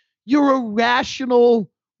you're like, you're a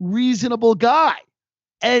rational, reasonable guy.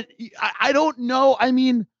 And I don't know. I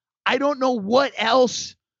mean, I don't know what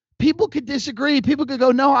else. People could disagree. People could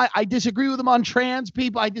go, no, I disagree with them on trans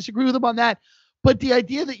people. I disagree with them on that. But the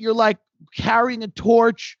idea that you're like carrying a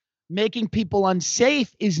torch, making people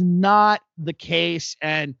unsafe is not the case.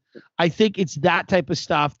 And I think it's that type of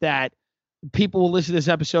stuff that people will listen to this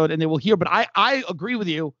episode and they will hear. But I agree with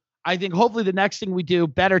you. I think hopefully the next thing we do,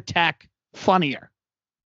 better tech, funnier.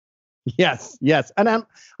 Yes. And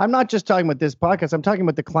I'm not just talking about this podcast. I'm talking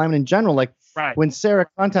about the climate in general. Like when Sarah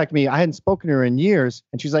contacted me, I hadn't spoken to her in years.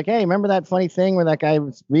 And she's like, hey, remember that funny thing where that guy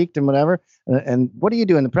was reeked and whatever? And what are you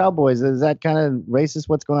doing? The Proud Boys, is that kind of racist?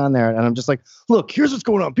 What's going on there? And I'm just like, look, here's what's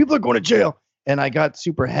going on. People are going to jail. And I got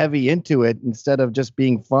super heavy into it instead of just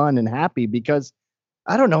being fun and happy because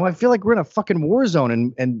I don't know. I feel like we're in a fucking war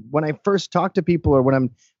zone. And when I first talk to people or when I'm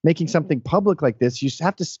making something public like this, you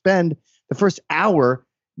have to spend the first hour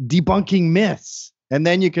debunking myths, and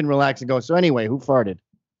then you can relax and go, so anyway, who farted?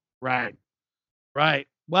 Right.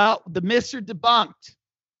 Well, the myths are debunked.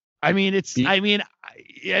 I mean, that's, we've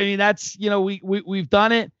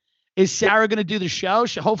done it. Is Sarah going to do the show?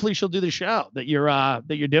 Hopefully she'll do the show that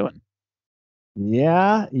you're doing.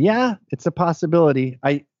 Yeah. It's a possibility.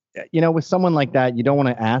 With someone like that, you don't want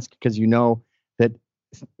to ask because you know that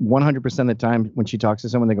 100% of the time when she talks to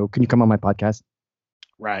someone, they go, can you come on my podcast?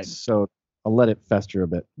 Right. So I'll let it fester a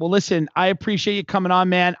bit. Well, listen, I appreciate you coming on,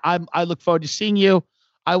 man. I look forward to seeing you.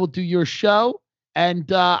 I will do your show.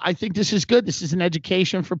 And I think this is good. This is an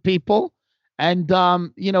education for people. And,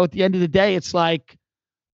 you know, at the end of the day, it's like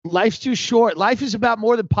life's too short. Life is about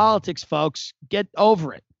more than politics, folks. Get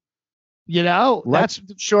over it. You know, Life's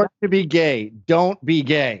short to be gay. Don't be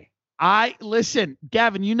gay. Listen,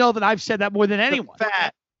 Gavin, you know that I've said that more than anyone.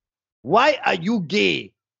 Fat. Why are you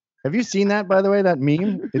gay? Have you seen that, by the way, that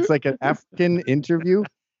meme? It's like an African interview.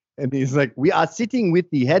 And he's like, we are sitting with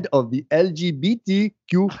the head of the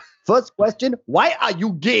LGBTQ. First question, why are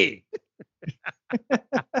you gay?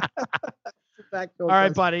 All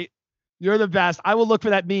right, buddy. You're the best. I will look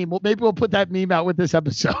for that meme. Well, maybe we'll put that meme out with this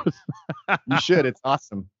episode. You should. It's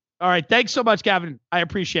awesome. All right. Thanks so much, Gavin. I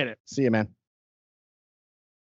appreciate it. See you, man.